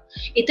situ gitu.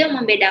 Itu yang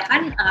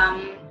membedakan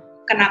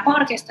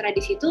kenapa orkestra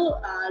di situ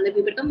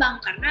lebih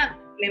berkembang, karena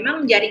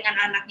memang jaringan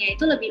anaknya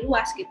itu lebih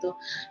luas gitu.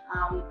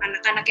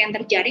 Anak-anak yang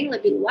terjaring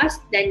lebih luas,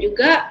 dan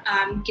juga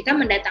kita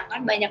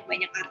mendatangkan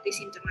banyak-banyak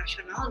artis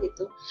internasional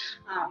gitu.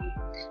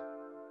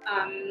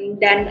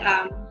 Dan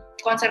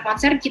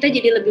konser-konser kita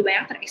jadi lebih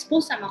banyak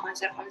terekspos sama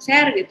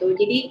konser-konser gitu.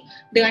 Jadi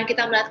dengan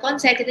kita melihat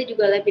konser kita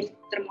juga lebih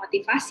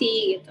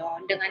termotivasi gitu.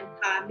 Dengan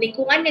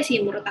lingkungannya sih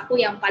menurut aku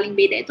yang paling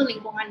beda itu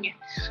lingkungannya.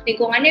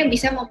 Lingkungannya yang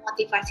bisa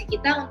memotivasi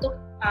kita untuk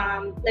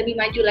lebih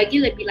maju lagi,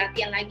 lebih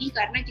latihan lagi,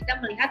 karena kita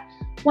melihat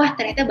wah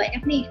ternyata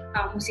banyak nih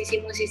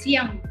musisi-musisi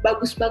yang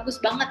bagus-bagus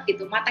banget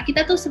gitu. Mata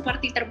kita tuh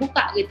seperti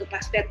terbuka gitu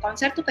pas lihat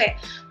konser tuh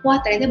kayak wah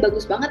ternyata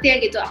bagus banget ya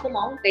gitu. Aku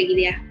mau kayak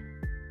gitu ya.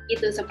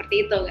 Gitu,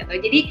 seperti itu gitu.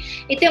 Jadi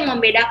itu yang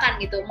membedakan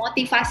gitu.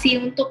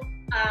 Motivasi untuk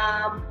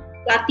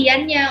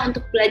latihannya,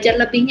 untuk belajar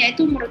lebihnya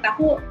itu menurut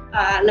aku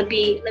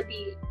lebih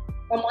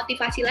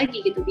memotivasi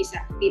lagi gitu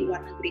bisa di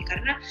luar negeri,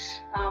 karena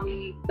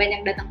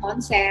banyak datang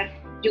konser,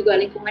 juga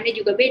lingkungannya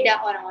juga beda,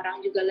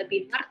 orang-orang juga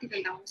lebih ngerti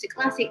tentang musik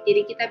klasik,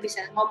 jadi kita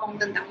bisa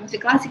ngomong tentang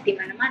musik klasik di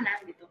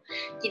mana-mana gitu.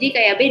 Jadi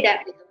kayak beda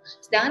gitu.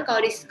 Sedangkan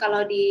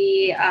kalau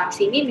di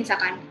sini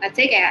misalkan let's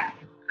say kayak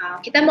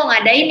kita mau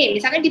ngadain nih,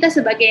 misalkan kita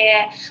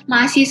sebagai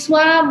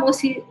mahasiswa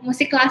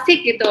musik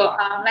klasik gitu,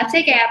 let's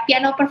say kayak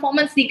piano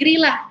performance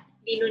degree lah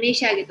di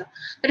Indonesia gitu.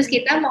 Terus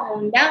kita mau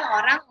undang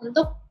orang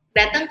untuk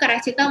datang ke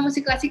resital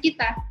musik klasik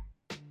kita.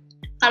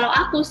 Kalau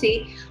aku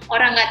sih,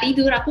 orang nggak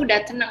tidur, aku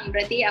udah seneng,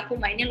 berarti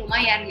aku mainnya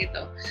lumayan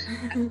gitu.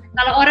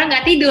 Kalau orang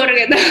nggak tidur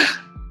gitu.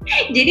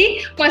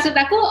 Jadi maksud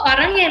aku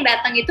orang yang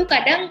datang itu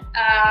kadang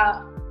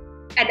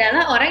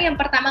adalah orang yang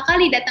pertama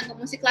kali datang ke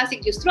musik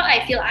klasik. Justru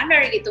I feel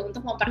honored gitu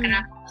untuk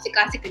memperkenalkan musik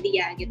klasik ke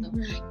dia gitu.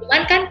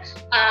 Cuman kan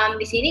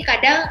di sini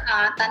kadang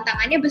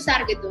tantangannya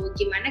besar gitu.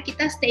 Gimana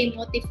kita stay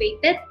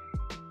motivated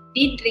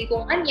di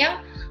lingkungan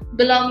yang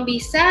belum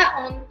bisa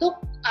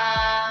untuk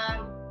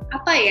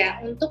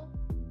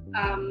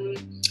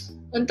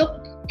untuk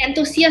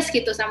entusias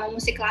gitu sama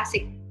musik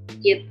klasik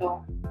gitu.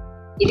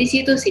 Jadi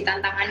situ sih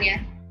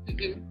tantangannya.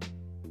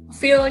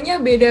 Feel-nya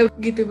beda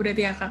gitu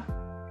berarti ya Kak?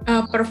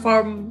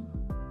 Perform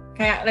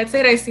kayak let's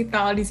say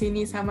recital di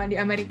sini sama di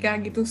Amerika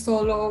gitu,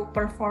 solo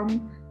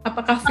perform,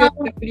 apakah feel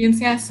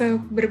audience-nya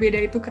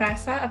berbeda itu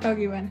kerasa atau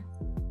gimana?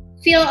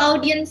 Feel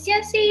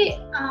audience-nya sih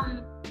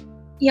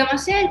ya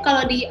maksudnya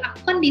kalau aku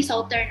kan di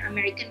Southern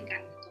American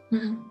kan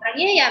gitu.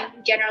 Orangnya ya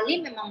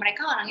generally memang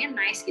mereka orangnya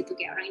nice gitu,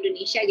 kayak orang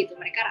Indonesia gitu,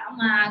 mereka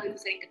ramah gitu,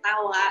 sering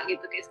ketawa gitu,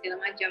 kayak segala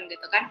macam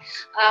gitu kan.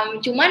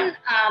 Cuman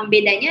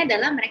bedanya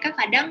adalah mereka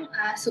kadang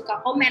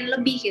suka komen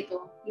lebih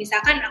gitu.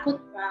 Misalkan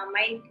aku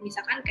main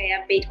misalkan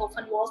kayak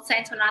Beethoven Waltz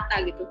and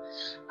Sonata gitu,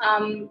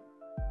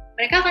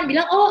 mereka akan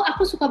bilang, oh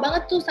aku suka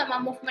banget tuh sama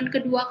movement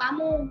kedua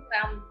kamu,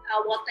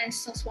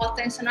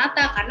 Waltz and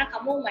Sonata, karena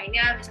kamu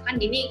mainnya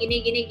misalkan gini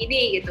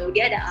gitu,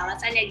 dia ada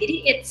alasannya.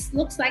 Jadi it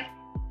looks like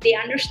they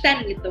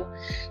understand gitu.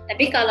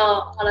 Tapi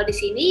kalau di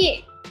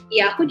sini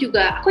ya aku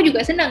juga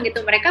senang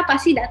gitu, mereka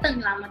pasti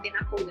datang nyelamatin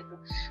aku gitu.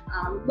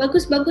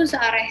 Bagus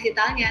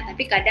resitalnya,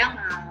 tapi kadang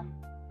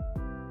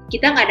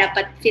kita nggak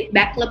dapat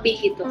feedback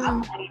lebih gitu,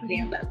 apa itu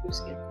yang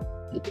bagus gitu.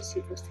 Itu sih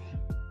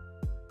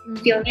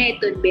feel-nya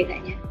itu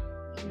bedanya.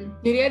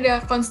 Jadi ada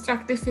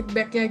constructive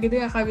feedback ya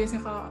gitu ya Kak, biasa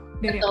kalau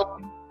dari aku.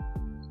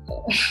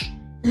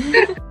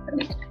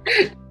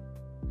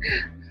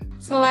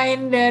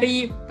 Selain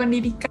dari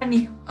pendidikan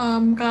nih,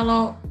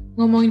 kalau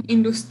ngomongin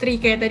industri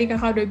kayak tadi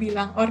Kakak udah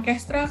bilang,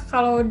 orkestra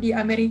kalau di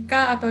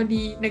Amerika atau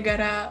di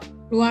negara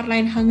luar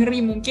lain,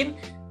 Hungary mungkin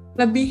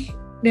lebih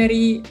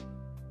dari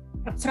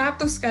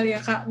 100 kali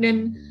ya Kak.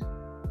 Dan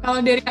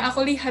kalau dari yang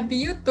aku lihat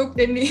di YouTube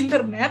dan di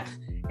internet,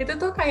 itu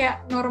tuh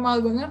kayak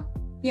normal banget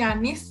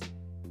pianis,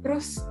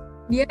 terus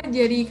dia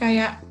jadi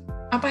kayak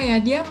apa ya,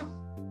 dia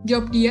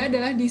job dia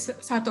adalah di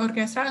satu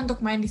orkestra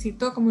untuk main di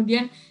situ,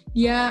 kemudian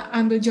dia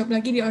ambil job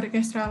lagi di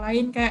orkestra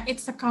lain, kayak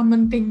it's a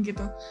common thing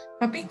gitu.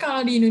 Tapi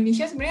kalau di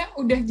Indonesia sebenarnya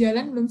udah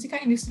jalan belum sih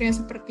Kak industri yang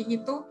seperti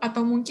itu?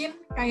 Atau mungkin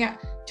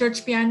kayak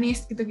church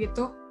pianist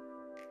gitu-gitu?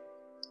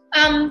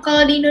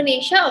 Kalau di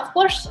Indonesia, of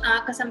course,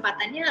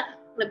 kesempatannya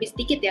lebih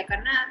sedikit ya,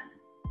 karena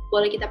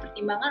boleh kita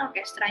pertimbangkan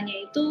orkestranya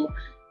itu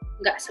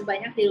nggak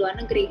sebanyak di luar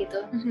negeri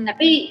gitu.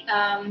 Tapi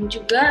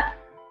juga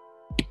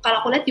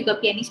kalau aku lihat juga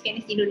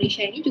pianis-pianis di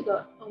Indonesia ini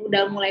juga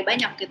udah mulai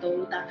banyak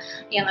gitu.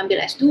 Yang ambil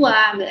S2,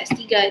 ambil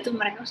S3 itu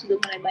mereka sudah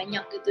mulai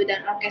banyak gitu.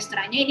 Dan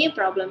orkestranya ini,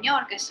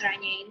 problemnya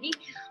orkestranya ini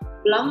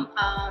belum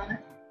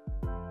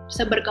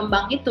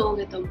seberkembang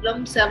itu gitu,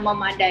 belum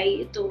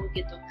sememadai itu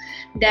gitu.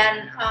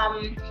 Dan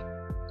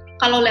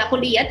kalau aku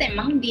lihat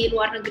emang di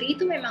luar negeri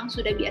itu memang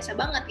sudah biasa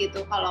banget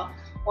gitu kalau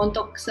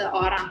untuk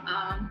seorang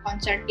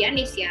concert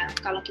pianis ya,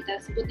 kalau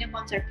kita sebutnya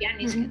concert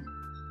pianis gitu.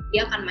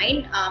 Dia akan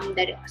main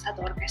dari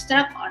satu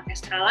orkestra ke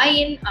orkestra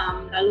lain,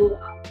 lalu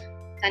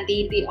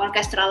nanti di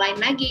orkestra lain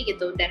lagi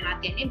gitu, dan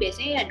latihannya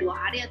biasanya ya 2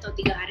 hari atau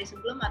 3 hari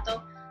sebelum,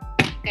 atau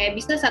kayak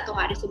bisa 1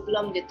 hari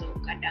sebelum gitu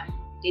kadang.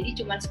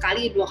 Jadi cuma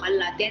sekali 2 kali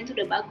latihan itu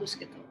udah bagus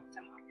gitu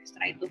sama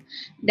orkestra itu.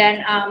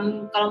 Dan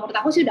kalau menurut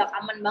aku sih udah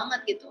common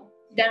banget gitu.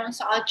 Dan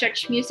soal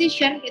church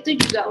musician itu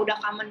juga udah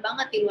common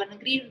banget di luar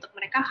negeri, untuk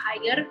mereka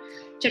hire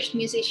church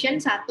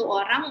musician 1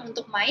 orang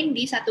untuk main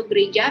di satu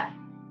gereja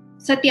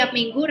setiap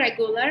minggu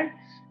regular,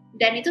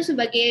 dan itu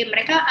sebagai,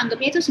 mereka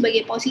anggapnya itu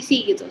sebagai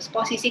posisi gitu,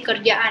 posisi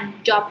kerjaan,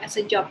 job as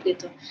a job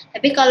gitu.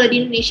 Tapi kalau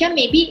di Indonesia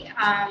maybe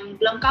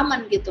belum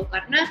common gitu,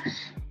 karena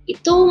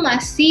itu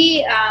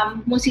masih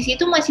musisi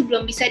itu masih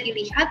belum bisa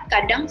dilihat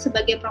kadang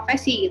sebagai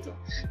profesi gitu.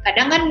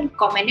 Kadang kan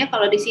komennya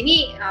kalau di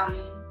sini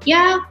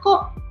ya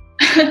kok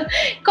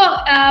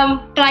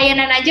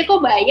pelayanan aja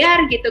kok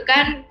bayar gitu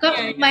kan, kok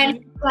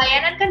main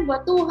pelayanan kan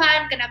buat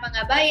Tuhan, kenapa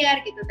nggak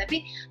bayar gitu.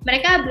 Tapi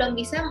mereka belum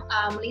bisa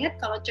melihat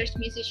kalau church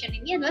musician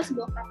ini adalah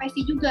sebuah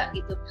profesi juga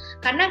gitu.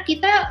 Karena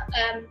kita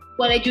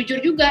boleh jujur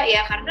juga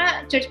ya,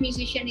 karena church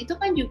musician itu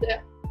kan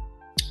juga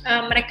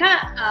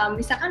mereka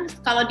misalkan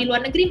kalau di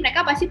luar negeri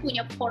mereka pasti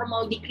punya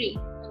formal degree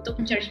untuk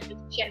church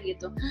musician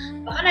gitu.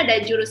 Bahkan ada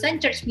jurusan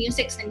church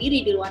music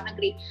sendiri di luar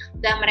negeri,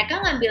 dan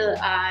mereka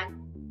ngambil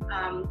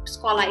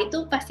sekolah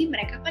itu pasti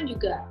mereka kan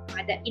juga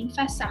ada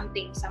invest some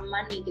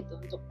money gitu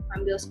untuk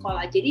ambil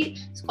sekolah. Jadi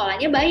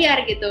sekolahnya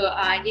bayar gitu.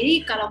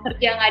 Jadi kalau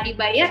kerja nggak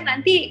dibayar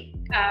nanti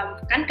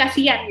kan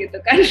kasihan gitu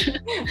kan.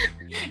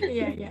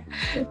 Iya.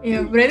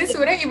 Berarti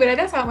sebenarnya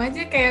ibaratnya sama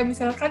aja kayak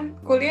misalkan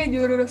kuliah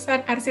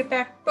jurusan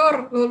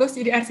arsitektur, lulus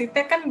jadi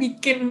arsitek kan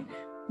bikin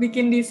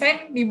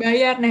desain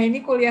dibayar. Nah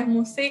ini kuliah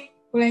musik,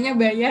 kuliahnya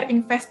bayar,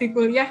 invest di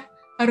kuliah,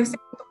 harusnya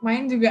untuk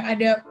main juga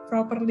ada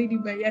properly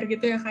dibayar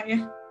gitu ya Kak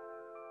ya?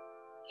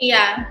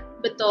 Iya,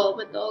 betul.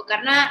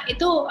 Karena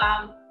itu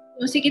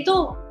musik itu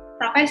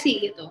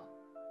profesi gitu,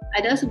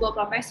 adalah sebuah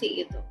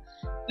profesi gitu.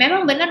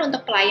 Memang benar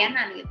untuk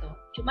pelayanan gitu.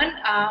 Cuman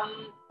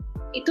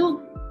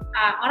itu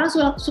orang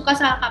suka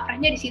salah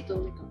kaprahnya di situ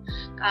gitu.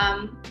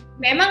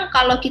 Memang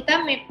kalau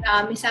kita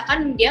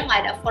misalkan dia nggak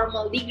ada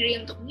formal degree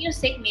untuk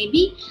music,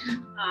 maybe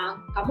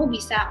kamu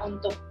bisa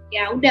untuk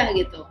ya udah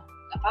gitu,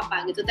 nggak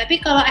apa-apa gitu. Tapi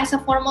kalau as a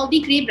formal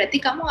degree berarti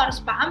kamu harus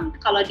paham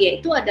kalau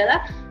dia itu adalah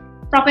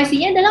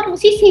profesinya adalah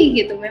musisi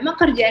gitu. Memang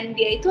kerjaan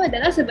dia itu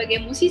adalah sebagai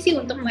musisi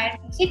untuk main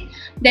musik,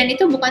 dan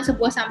itu bukan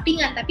sebuah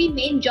sampingan tapi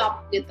main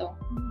job gitu.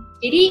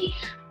 Jadi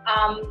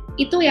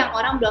itu yang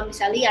orang belum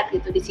bisa lihat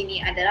gitu di sini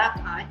adalah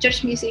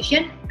church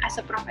musician as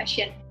a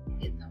profession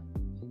gitu.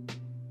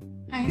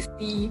 I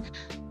see.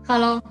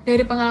 Kalau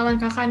dari pengalaman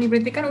kakak nih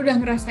berarti kan udah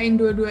ngerasain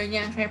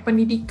dua-duanya, kayak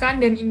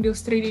pendidikan dan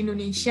industri di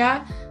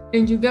Indonesia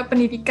dan juga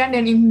pendidikan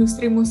dan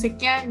industri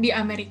musiknya di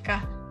Amerika.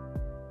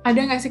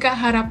 Ada nggak sih Kak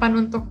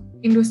harapan untuk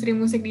industri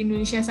musik di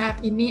Indonesia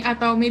saat ini,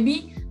 atau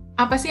maybe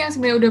apa sih yang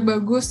sebenarnya udah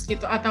bagus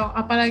gitu, atau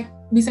apa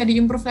bisa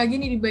diimprove lagi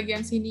nih di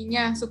bagian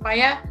sininya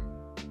supaya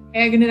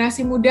kayak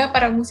generasi muda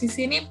para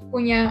musisi ini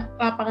punya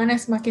lapangan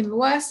yang semakin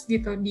luas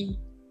gitu di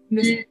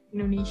industri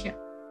Indonesia.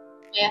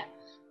 Ya,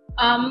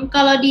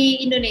 kalau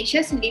di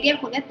Indonesia sendiri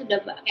aku lihat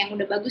yang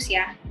udah bagus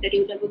ya.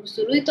 Dari udah bagus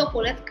dulu itu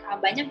aku lihat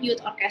banyak youth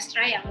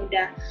orchestra yang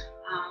udah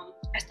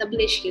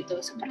established gitu,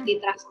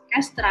 seperti Trans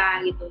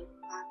Orchestra gitu.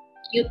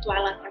 Youth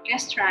Twilight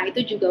Orchestra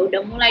itu juga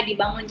udah mulai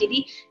dibangun,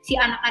 jadi si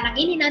anak-anak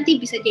ini nanti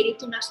bisa jadi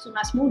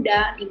tunas-tunas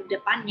muda di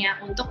depannya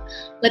untuk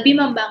lebih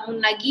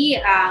membangun lagi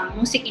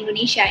musik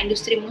Indonesia,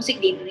 industri musik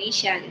di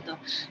Indonesia gitu.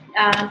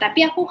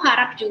 Tapi aku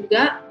harap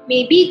juga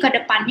maybe ke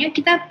depannya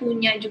kita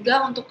punya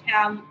juga untuk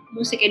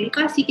musik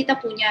edukasi,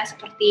 kita punya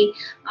seperti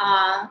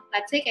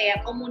let's say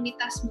kayak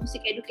komunitas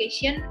musik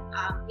education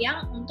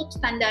yang untuk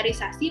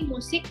standarisasi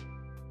musik,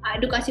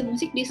 edukasi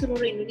musik di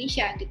seluruh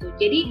Indonesia gitu.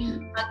 Jadi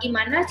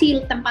gimana sih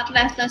tempat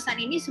les-lesan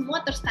ini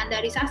semua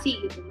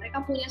terstandarisasi gitu.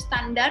 Mereka punya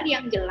standar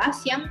yang jelas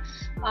yang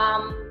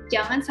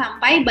jangan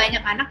sampai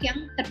banyak anak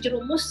yang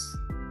terjerumus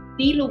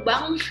di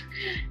lubang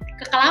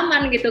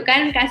kekelaman gitu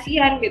kan,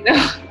 kasihan gitu.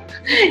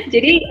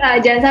 Jadi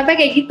jangan sampai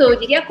kayak gitu.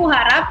 Jadi aku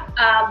harap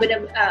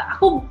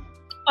aku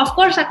of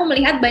course aku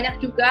melihat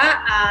banyak juga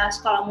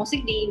sekolah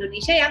musik di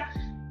Indonesia yang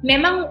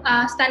memang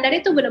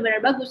standarnya itu benar-benar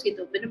bagus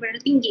gitu,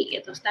 benar-benar tinggi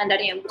gitu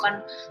standarnya,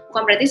 bukan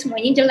berarti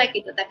semuanya jelek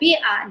gitu, tapi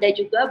ada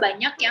juga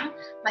banyak yang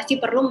masih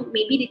perlu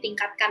maybe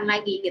ditingkatkan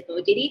lagi gitu.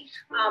 Jadi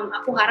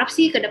aku harap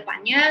sih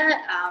kedepannya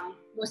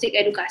musik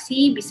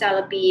edukasi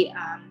bisa lebih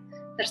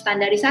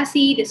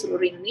terstandarisasi di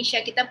seluruh Indonesia.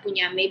 Kita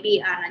punya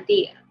maybe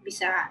nanti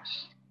bisa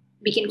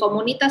bikin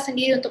komunitas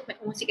sendiri untuk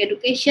musik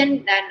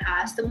education dan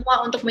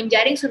semua untuk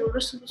menjaring seluruh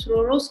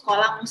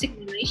sekolah musik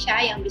di Indonesia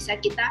yang bisa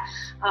kita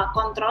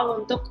kontrol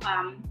untuk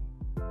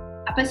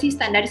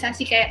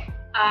standarisasi kayak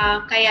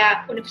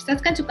universitas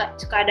kan suka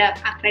ada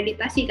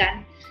akreditasi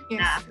kan.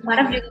 Yes. Nah,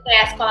 harap juga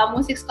kayak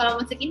sekolah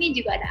musik ini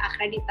juga ada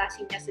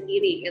akreditasinya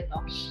sendiri gitu.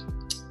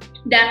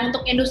 Dan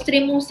untuk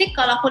industri musik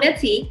kalau aku lihat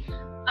sih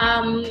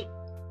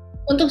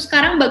untuk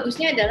sekarang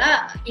bagusnya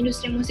adalah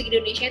industri musik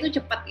Indonesia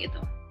itu cepat gitu.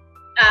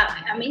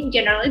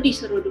 Generally di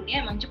seluruh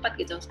dunia emang cepat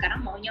gitu.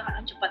 Sekarang maunya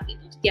orang cepat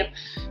gitu.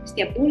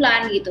 Setiap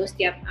bulan gitu,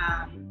 setiap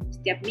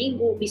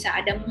minggu bisa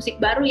ada musik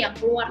baru yang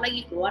keluar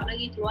lagi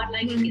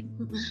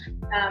gitu.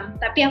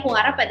 Tapi aku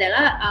harap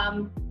adalah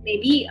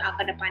maybe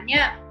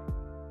kedepannya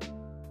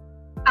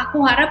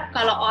aku harap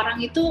kalau orang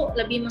itu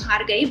lebih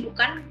menghargai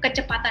bukan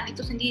kecepatan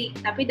itu sendiri,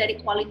 tapi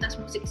dari kualitas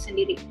musik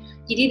sendiri.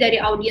 Jadi dari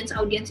audiens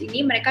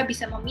ini mereka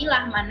bisa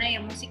memilah mana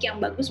yang musik yang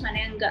bagus, mana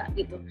yang enggak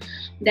gitu.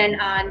 Dan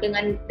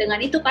dengan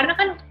itu, karena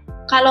kan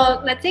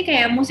kalau let's say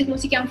kayak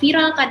musik-musik yang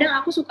viral, kadang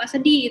aku suka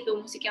sedih gitu.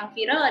 Musik yang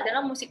viral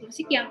adalah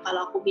musik-musik yang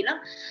kalau aku bilang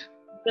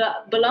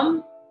belum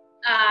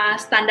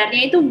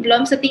standarnya itu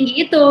belum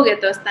setinggi itu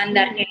gitu.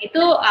 Standarnya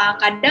itu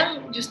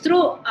kadang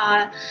justru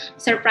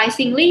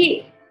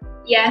surprisingly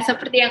ya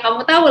seperti yang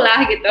kamu tahu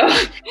lah gitu.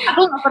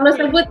 Aku nggak perlu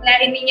sebut ya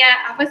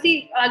ininya apa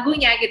sih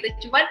lagunya gitu.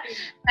 Cuman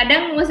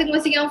kadang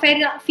musik-musik yang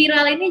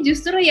viral ini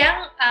justru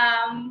yang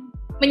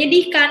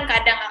menyedihkan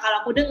kadang kalau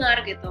aku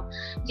dengar gitu.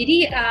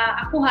 Jadi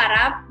aku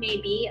harap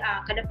maybe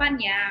ke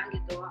depannya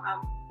gitu.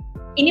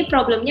 Ini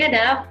problemnya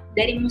adalah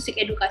dari musik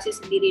edukasi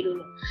sendiri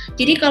dulu.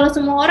 Jadi kalau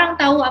semua orang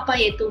tahu apa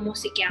yaitu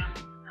musik yang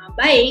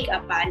baik,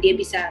 apa dia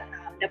bisa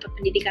dapat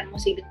pendidikan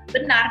musik dengan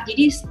benar,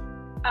 jadi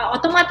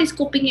otomatis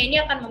kupingnya ini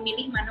akan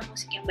memilih mana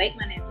musik yang baik,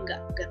 mana yang enggak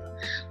gitu.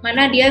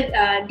 Mana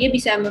dia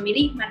bisa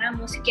memilih mana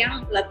musik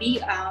yang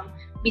lebih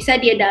bisa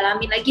dia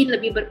dalami lagi,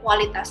 lebih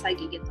berkualitas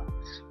lagi gitu.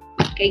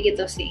 Kayak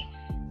gitu sih.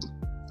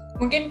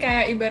 Mungkin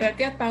kayak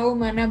ibaratnya tahu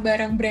mana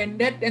barang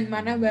branded dan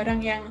mana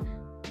barang yang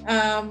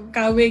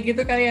KW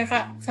gitu kali ya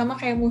Kak. Sama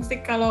kayak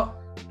musik, kalau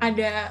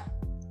ada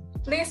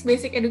please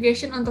basic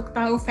education untuk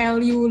tahu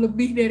value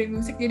lebih dari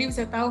musik, jadi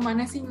bisa tahu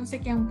mana sih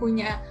musik yang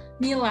punya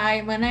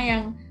nilai, mana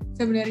yang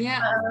sebenarnya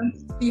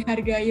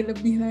dihargai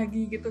lebih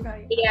lagi gitu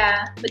kali.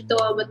 Iya,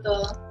 betul.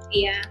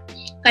 Iya.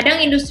 Kadang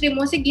industri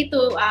musik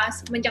gitu,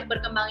 semenjak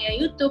berkembangnya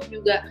YouTube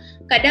juga,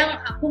 kadang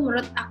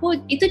menurut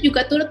aku itu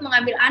juga turut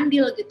mengambil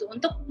andil gitu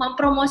untuk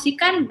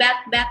mempromosikan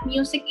bad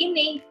music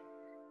ini.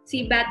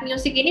 Si bad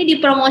music ini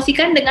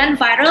dipromosikan dengan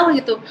viral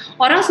gitu.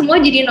 Orang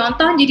semua jadi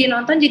nonton gitu.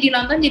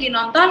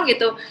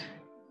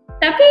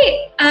 Tapi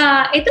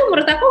itu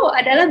menurut aku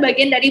adalah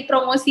bagian dari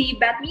promosi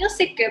bad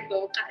music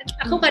gitu.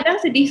 Aku kadang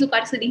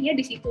suka sedihnya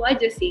di situ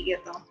aja sih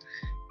gitu.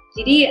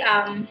 Jadi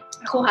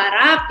aku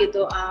harap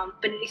gitu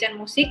pendidikan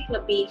musik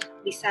lebih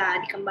bisa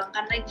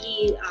dikembangkan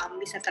lagi,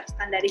 bisa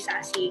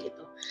terstandarisasi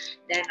gitu.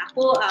 Dan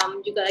aku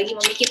juga lagi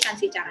memikirkan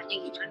sih caranya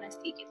gimana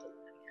sih gitu.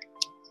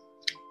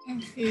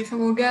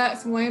 Semoga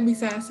semuanya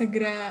bisa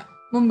segera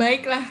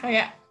membaik lah,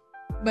 kayak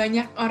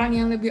banyak orang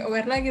yang lebih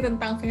aware lagi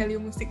tentang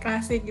value musik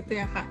klasik gitu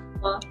ya Kak.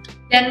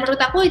 Dan menurut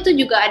aku itu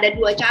juga ada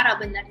dua cara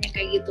benarnya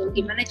kayak gitu.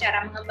 Gimana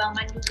cara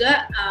mengembangkan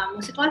juga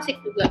musik klasik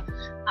juga.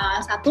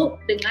 Satu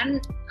dengan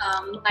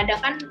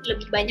mengadakan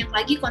lebih banyak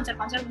lagi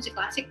konser-konser musik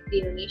klasik di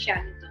Indonesia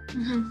gitu.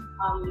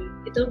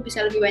 Itu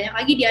bisa lebih banyak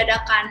lagi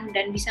diadakan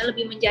dan bisa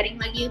lebih menjaring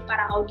lagi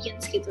para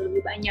audiens gitu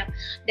lebih banyak.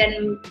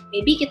 Dan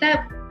maybe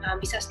kita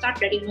bisa start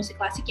dari musik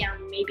klasik yang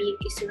maybe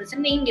is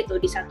listening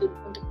gitu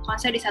untuk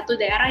konser di satu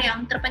daerah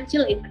yang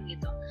terpencil even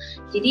gitu.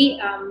 Jadi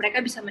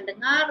mereka bisa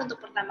mendengar untuk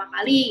pertama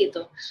kali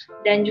gitu.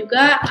 Dan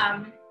juga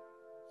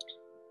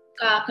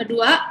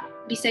kedua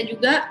bisa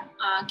juga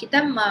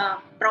kita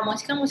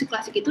mempromosikan musik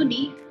klasik itu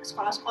di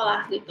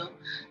sekolah-sekolah gitu.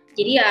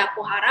 Jadi ya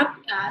aku harap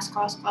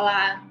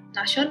sekolah-sekolah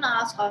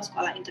nasional,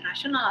 sekolah-sekolah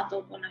internasional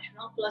ataupun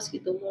nasional plus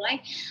gitu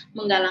mulai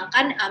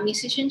menggalangkan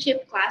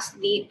musicianship class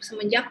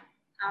semenjak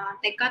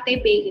TK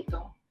TB gitu.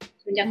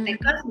 Semenjak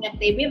TK, semenjak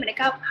TB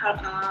mereka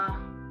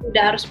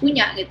udah harus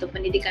punya gitu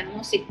pendidikan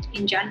musik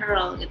in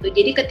general gitu.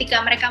 Jadi ketika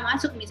mereka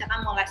masuk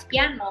misalkan mau les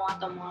piano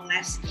atau mau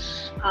les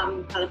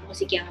alat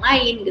musik yang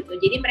lain gitu.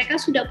 Jadi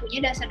mereka sudah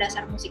punya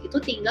dasar-dasar musik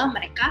itu, tinggal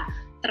mereka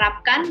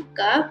terapkan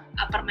ke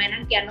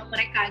permainan piano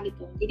mereka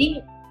gitu.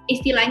 Jadi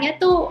istilahnya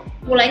tuh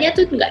mulainya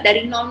tuh nggak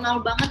dari nol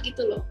banget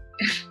gitu loh.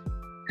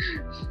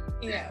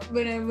 Iya,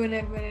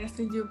 benar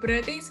setuju.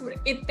 Berarti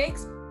it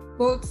takes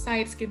both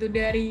sides gitu,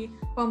 dari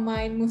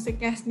pemain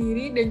musiknya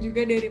sendiri dan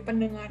juga dari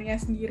pendengarnya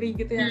sendiri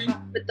gitu ya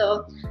Kak.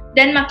 Betul.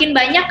 Dan makin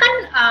banyak kan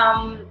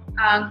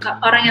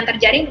orang yang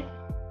terjaring,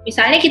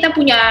 misalnya kita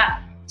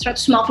punya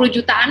 150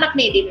 juta anak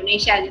nih di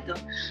Indonesia gitu.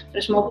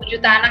 150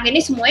 juta anak ini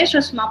semuanya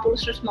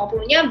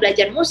 150-nya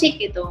belajar musik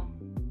gitu.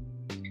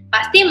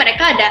 Pasti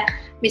mereka ada,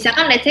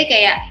 misalkan let's say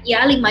kayak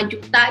ya 5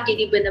 juta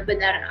jadi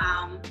benar-benar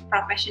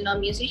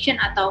professional musician,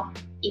 atau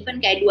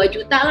even kayak 2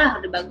 juta lah,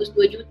 udah bagus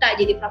 2 juta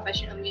jadi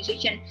professional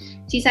musician.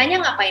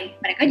 Sisanya ngapain?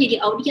 Mereka jadi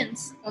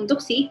audience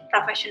untuk si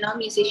professional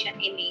musician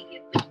ini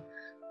gitu.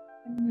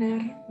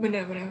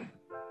 Benar.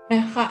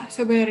 Nah Kak,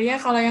 sebenarnya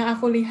kalau yang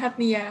aku lihat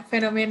nih ya,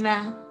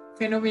 fenomena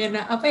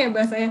apa ya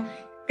bahasanya,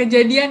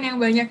 kejadian yang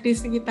banyak di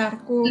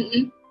sekitarku,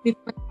 di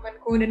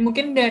teman-temanku, dan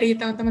mungkin dari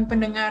teman-teman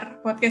pendengar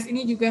podcast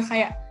ini juga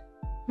kayak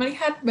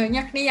melihat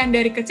banyak nih yang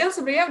dari kecil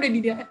sebenarnya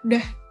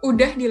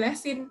udah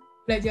dilesin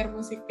belajar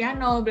musik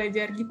piano,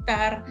 belajar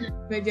gitar,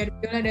 belajar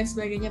biola dan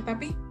sebagainya,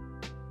 tapi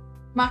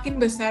makin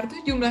besar tuh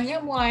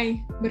jumlahnya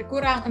mulai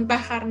berkurang, entah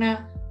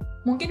karena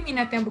mungkin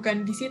minatnya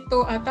bukan di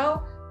situ,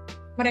 atau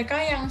mereka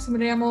yang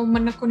sebenarnya mau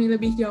menekuni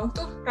lebih jauh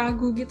tuh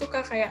ragu gitu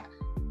Kak, kayak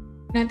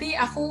nanti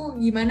aku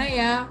gimana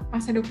ya,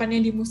 masa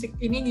depannya di musik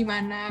ini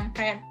gimana,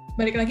 kayak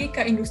balik lagi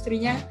ke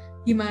industrinya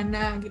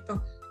gimana gitu.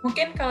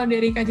 Mungkin kalau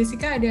dari Kak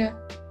Jessica ada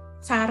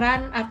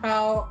saran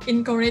atau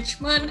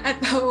encouragement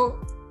atau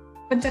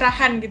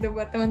pencerahan gitu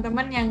buat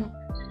teman-teman yang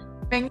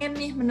pengen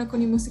nih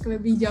menekuni musik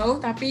lebih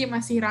jauh tapi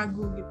masih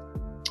ragu gitu.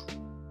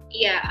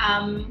 Iya,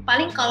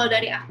 paling kalau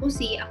dari aku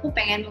sih, aku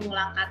pengen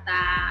mengulang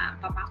kata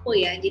papaku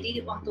ya.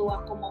 Jadi waktu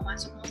aku mau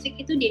masuk musik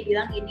itu dia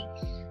bilang gini,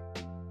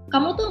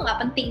 kamu tuh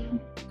nggak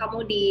penting,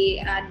 kamu di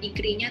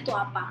degree-nya tuh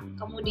apa,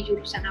 kamu di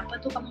jurusan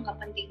apa tuh kamu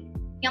nggak penting.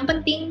 Yang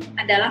penting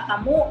adalah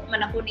kamu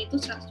menekuni itu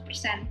 100%.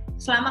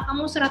 Selama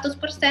kamu 100%,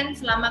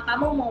 selama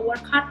kamu mau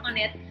work hard on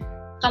it,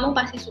 kamu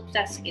pasti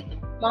sukses gitu,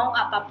 mau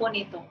apapun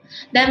itu.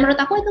 Dan menurut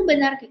aku itu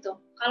benar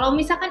gitu. Kalau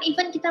misalkan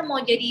even kita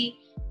mau jadi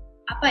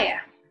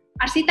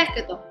arsitek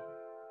gitu,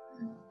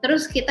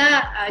 terus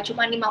kita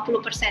cuma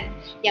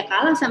 50%, ya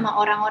kalah sama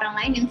orang-orang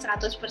lain yang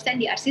 100%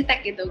 di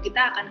arsitek gitu,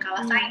 kita akan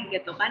kalah saing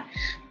gitu kan.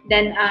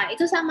 Dan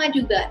itu sama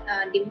juga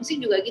di musik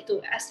juga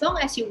gitu, as long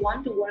as you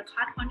want to work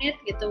hard on it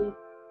gitu,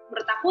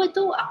 menurut aku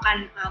itu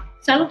akan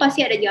selalu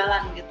pasti ada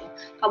jalan gitu.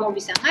 Kamu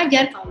bisa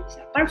ngajar, kamu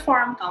bisa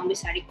perform, kamu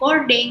bisa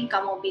recording,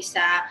 kamu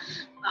bisa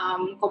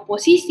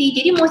komposisi.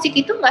 Jadi musik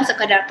itu nggak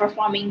sekedar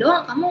performing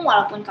doang,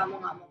 walaupun kamu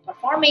nggak mau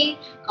performing,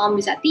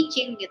 kamu bisa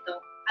teaching gitu.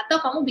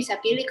 Atau kamu bisa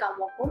pilih kamu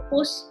mau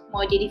fokus,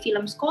 mau jadi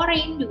film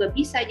scoring juga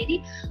bisa.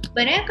 Jadi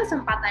sebenarnya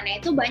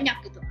kesempatannya itu banyak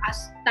gitu.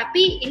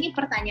 Tapi ini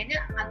pertanyaannya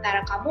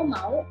antara kamu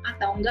mau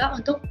atau enggak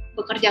untuk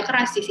bekerja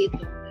keras di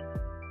situ.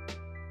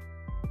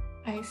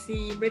 I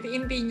see. Berarti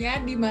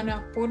intinya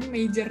dimanapun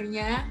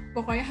majornya,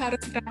 pokoknya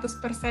harus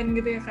 100%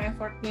 gitu ya kayak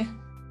effortnya.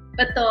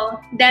 Betul.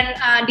 Dan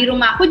di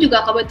rumah aku juga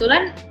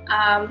kebetulan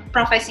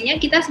profesinya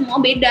kita semua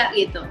beda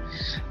gitu.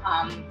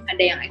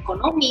 Ada yang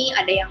ekonomi,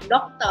 ada yang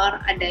dokter,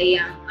 ada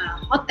yang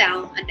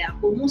hotel, ada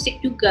aku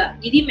musik juga.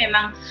 Jadi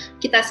memang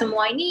kita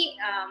semua ini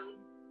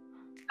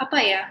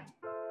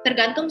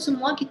tergantung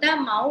semua kita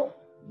mau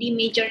di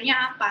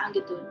majornya apa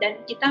gitu.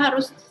 Dan kita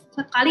harus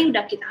sekali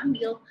udah kita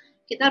ambil,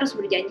 kita harus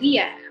berjanji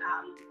ya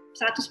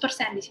 100%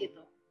 di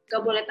situ.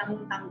 Gak boleh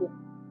tanggung-tanggung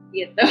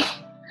gitu.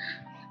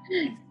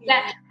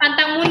 Nah,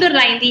 pantang mundur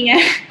lah intinya.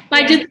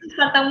 Maju terus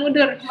pantang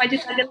mundur, maju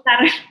tak gentar.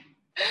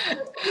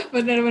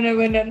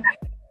 Benar.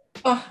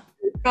 Oh,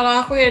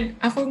 kalau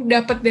aku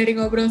dapat dari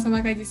ngobrol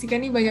sama Kak Jessica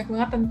nih banyak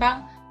banget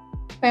tentang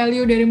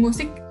value dari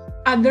musik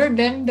other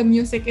than the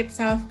music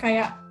itself.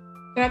 Kayak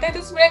ternyata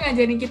itu sebenarnya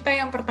ngajarin kita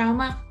yang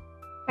pertama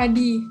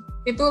tadi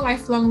itu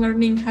lifelong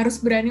learning,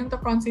 harus berani untuk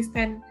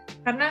konsisten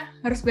karena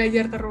harus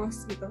belajar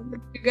terus gitu.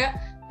 Terus juga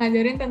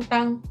ngajarin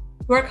tentang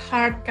work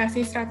hard,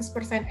 kasih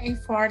 100%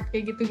 effort,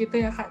 kayak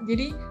gitu-gitu ya Kak.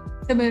 Jadi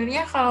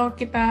sebenarnya kalau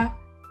kita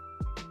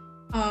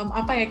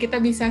kita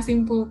bisa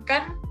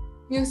simpulkan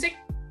music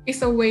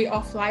is a way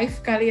of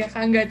life kali ya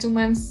Kak. Nggak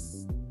cuman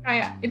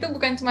kayak itu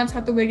bukan cuma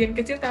satu bagian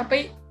kecil,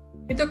 tapi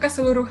itu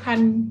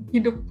keseluruhan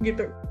hidup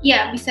gitu.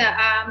 Iya bisa.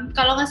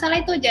 Kalau nggak salah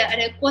itu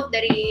ada quote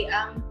dari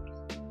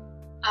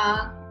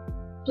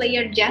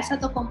player jazz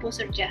atau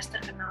composer jazz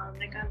terkenal,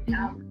 mereka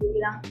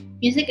bilang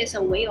music is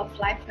a way of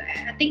life.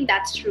 I think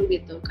that's true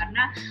gitu,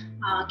 karena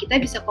kita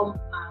bisa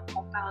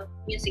kompal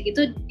music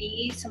itu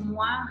di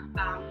semua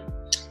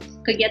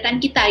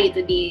kegiatan kita gitu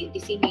di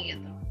sini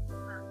gitu.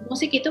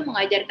 Musik itu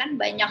mengajarkan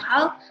banyak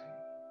hal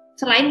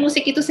selain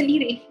musik itu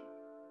sendiri.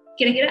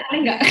 Kira-kira ada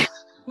nggak?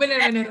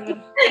 Benar.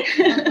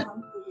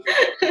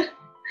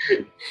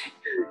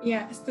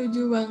 Ya,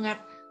 setuju banget.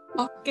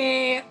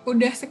 Oke,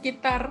 udah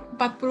sekitar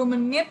 40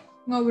 menit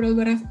ngobrol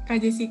bareng Kak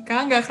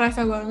Jessica, nggak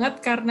kerasa banget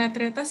karena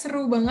ternyata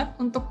seru banget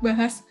untuk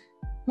bahas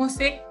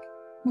musik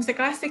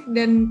klasik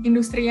dan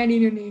industrinya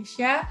di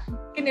Indonesia.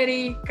 Mungkin dari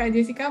Kak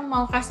Jessica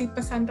mau kasih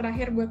pesan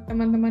terakhir buat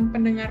teman-teman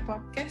pendengar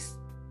podcast?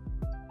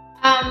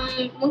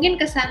 Mungkin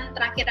kesan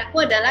terakhir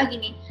aku adalah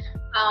gini,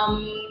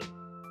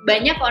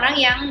 banyak orang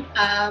yang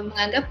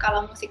menganggap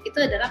kalau musik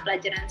itu adalah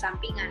pelajaran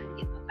sampingan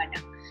gitu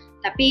kadang.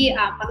 Tapi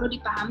perlu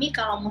dipahami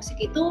kalau musik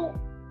itu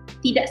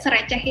tidak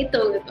sereceh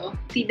itu gitu,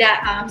 tidak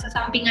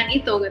sesampingan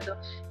itu gitu.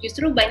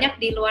 Justru banyak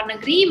di luar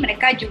negeri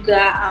mereka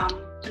juga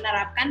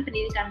menerapkan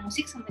pendidikan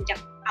musik semenjak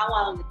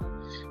awal gitu.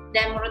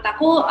 Dan menurut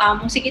aku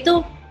musik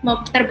itu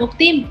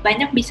terbukti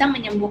banyak bisa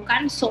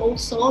menyembuhkan soul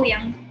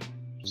yang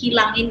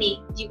hilang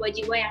ini,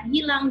 jiwa-jiwa yang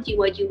hilang,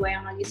 jiwa-jiwa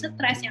yang lagi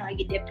stres, yang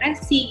lagi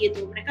depresi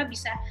gitu, mereka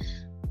bisa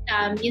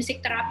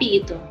music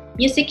terapi gitu,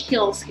 music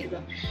heals gitu.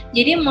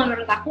 Jadi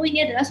menurut aku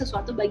ini adalah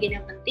sesuatu bagian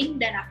yang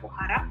penting dan aku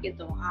harap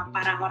gitu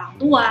para orang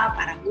tua,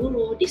 para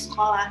guru di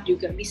sekolah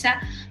juga bisa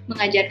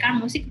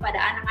mengajarkan musik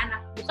kepada anak-anak.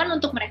 Bukan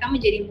untuk mereka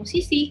menjadi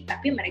musisi,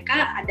 tapi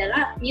mereka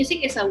adalah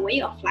music is a way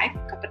of life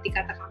seperti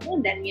kata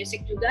kamu, dan music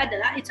juga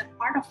adalah it's a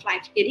part of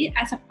life. Jadi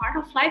as a part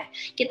of life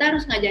kita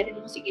harus ngajarin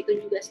musik itu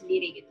juga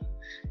sendiri gitu.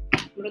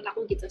 Menurut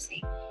aku gitu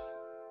sih.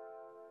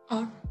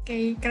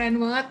 Oke,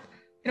 keren banget.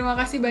 Terima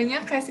kasih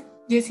banyak Kak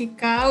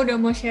Jessica udah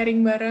mau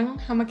sharing bareng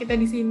sama kita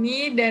di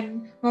sini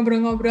dan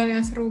ngobrol-ngobrol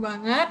yang seru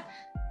banget.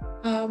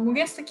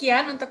 Mungkin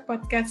sekian untuk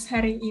podcast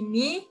hari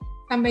ini.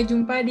 Sampai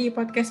jumpa di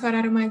podcast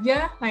Suara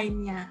Remaja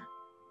lainnya.